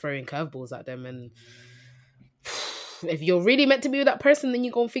like throwing curveballs at them, and if you're really meant to be with that person, then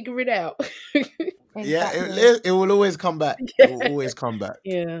you're gonna figure it out. Yeah, Exactly. it will always come back. It will always come back.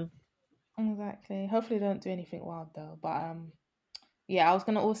 Yeah. Exactly. Hopefully, they don't do anything wild though. But yeah, I was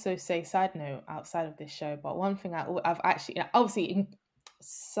gonna also say side note outside of this show, but one thing I've actually obviously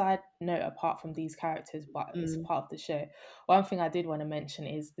side note apart from these characters, but it's part of the show. One thing I did want to mention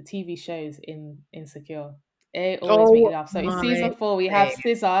is the TV shows in Insecure. It always make me laugh. So in season 4, we have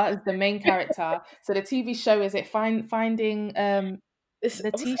SZA as the main character. So the TV show is it finding What's her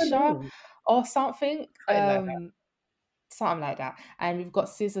Letitia name? or something. Something like that. Something like that. And we've got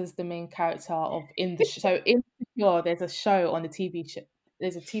Scissors, the main character of in the show. In Insecure, there's a show on the TV show.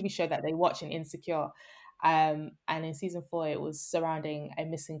 There's a TV show that they watch in Insecure. And in season 4, it was surrounding a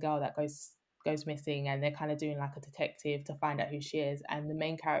missing girl that goes missing, and they're kind of doing like a detective to find out who she is. And the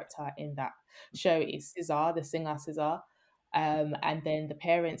main character in that show is SZA, the singer SZA. And then the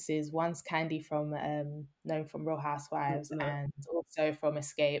parents is one's Candy from known from Real Housewives and also from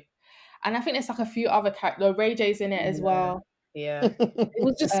Escape. And I think there's like a few other characters. Ray J's in it as well. Yeah. It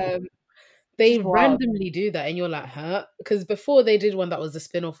was just they just wild. randomly do that, and you're like, huh? Because before they did one that was a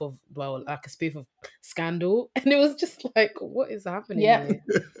spin-off of, well, like a spoof of Scandal, and it was just like, what is happening? Yep.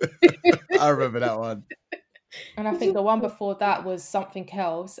 here? I remember that one. And I think the one before that was something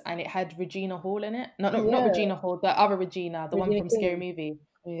else, and it had Regina Hall in it. Not Regina Hall, the other Regina, the one Regina from Scary King. Movie.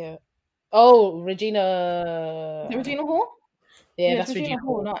 Yeah. Oh, Regina. Is it Regina Hall? Yeah, it's that's Regina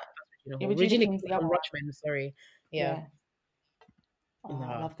Hall. Not Regina Regina King King's the from other one. Richmond. Sorry. Yeah. Oh, I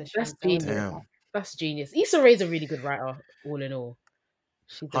Nah, love the show. that's so genius. good. Damn. That's genius. Issa Rae's a really good writer, all in all.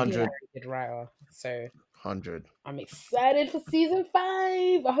 She's a 100. very good writer. So 100. I'm excited for season 5.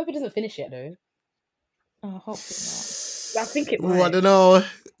 I hope it doesn't finish yet, though. Oh, hopefully not. I think it Ooh, I might. don't know.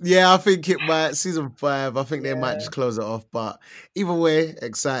 Yeah, I think it might. Season 5, I think they might just close it off. But either way,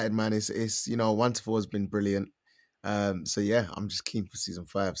 excited, man. It's 1 to 4 has been brilliant. So yeah, I'm just keen for season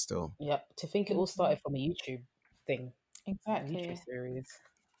 5 still. Yep. To think it all started from a YouTube thing. Exactly. YouTube series.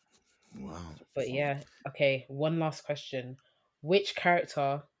 Wow. But yeah, okay. One last question: which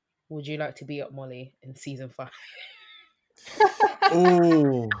character would you like to beat up Molly in season 5?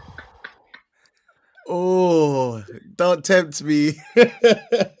 Oh, don't tempt me.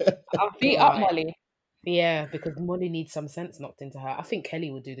 I'll beat up Molly. Yeah, because Molly needs some sense knocked into her. I think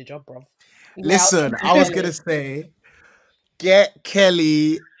Kelly would do the job, bruv. Listen, I was gonna say, get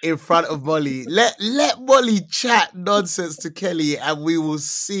Kelly in front of Molly. Let Molly chat nonsense to Kelly, and we will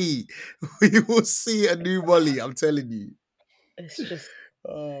see. We will see a new Molly. I'm telling you. It's just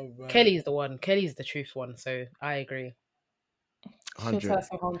Oh man. Kelly's the one. Kelly's the truth one. So I agree. She'll 100 tell us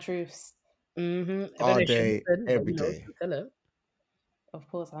some home truths. all day, every day. Of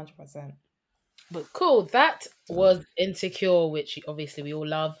course, 100%. But cool, that was Insecure, which obviously we all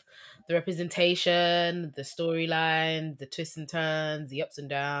love. The representation, the storyline, the twists and turns, the ups and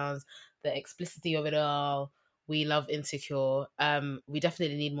downs, the explicitity of it all. We love Insecure. We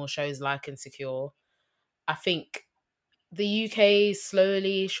definitely need more shows like Insecure. I think the UK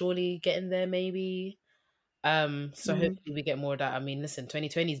slowly, surely getting there maybe. So hopefully we get more of that. I mean, listen,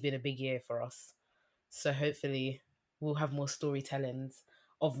 2020 has been a big year for us. So hopefully we'll have more storytellings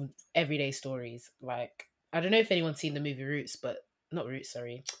of everyday stories. Like, I don't know if anyone's seen the movie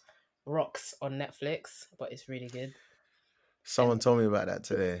Rocks on Netflix, but it's really good. Someone told me about that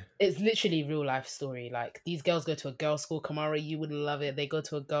today. It's literally real life story. Like, these girls go to a girls' school. Kamara, you would love it. They go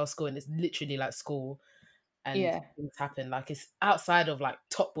to a girls' school and it's literally like school. And things happen. Like, it's outside of like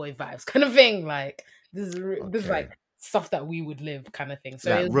Top Boy vibes kind of thing. Like, this is like stuff that we would live kind of thing. So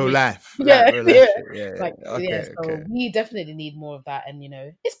like it was real really, life. Yeah, like real life shit. Like, Okay, so we definitely need more of that. And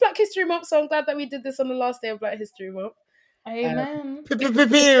it's Black History Month, so I'm glad that we did this on the last day of Black History Month. Amen. So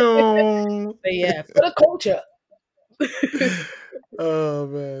yeah, for the culture. Oh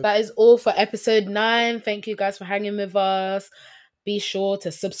man. That is all for episode 9. Thank you guys for hanging with us. Be sure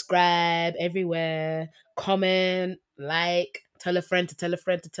to subscribe everywhere, comment, like, tell a friend to tell a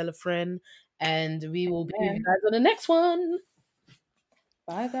friend to tell a friend, and we will be with you guys on the next one.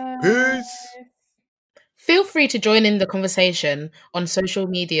 Bye guys. Peace. Feel free to join in the conversation on social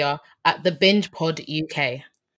media at the Binge Pod UK.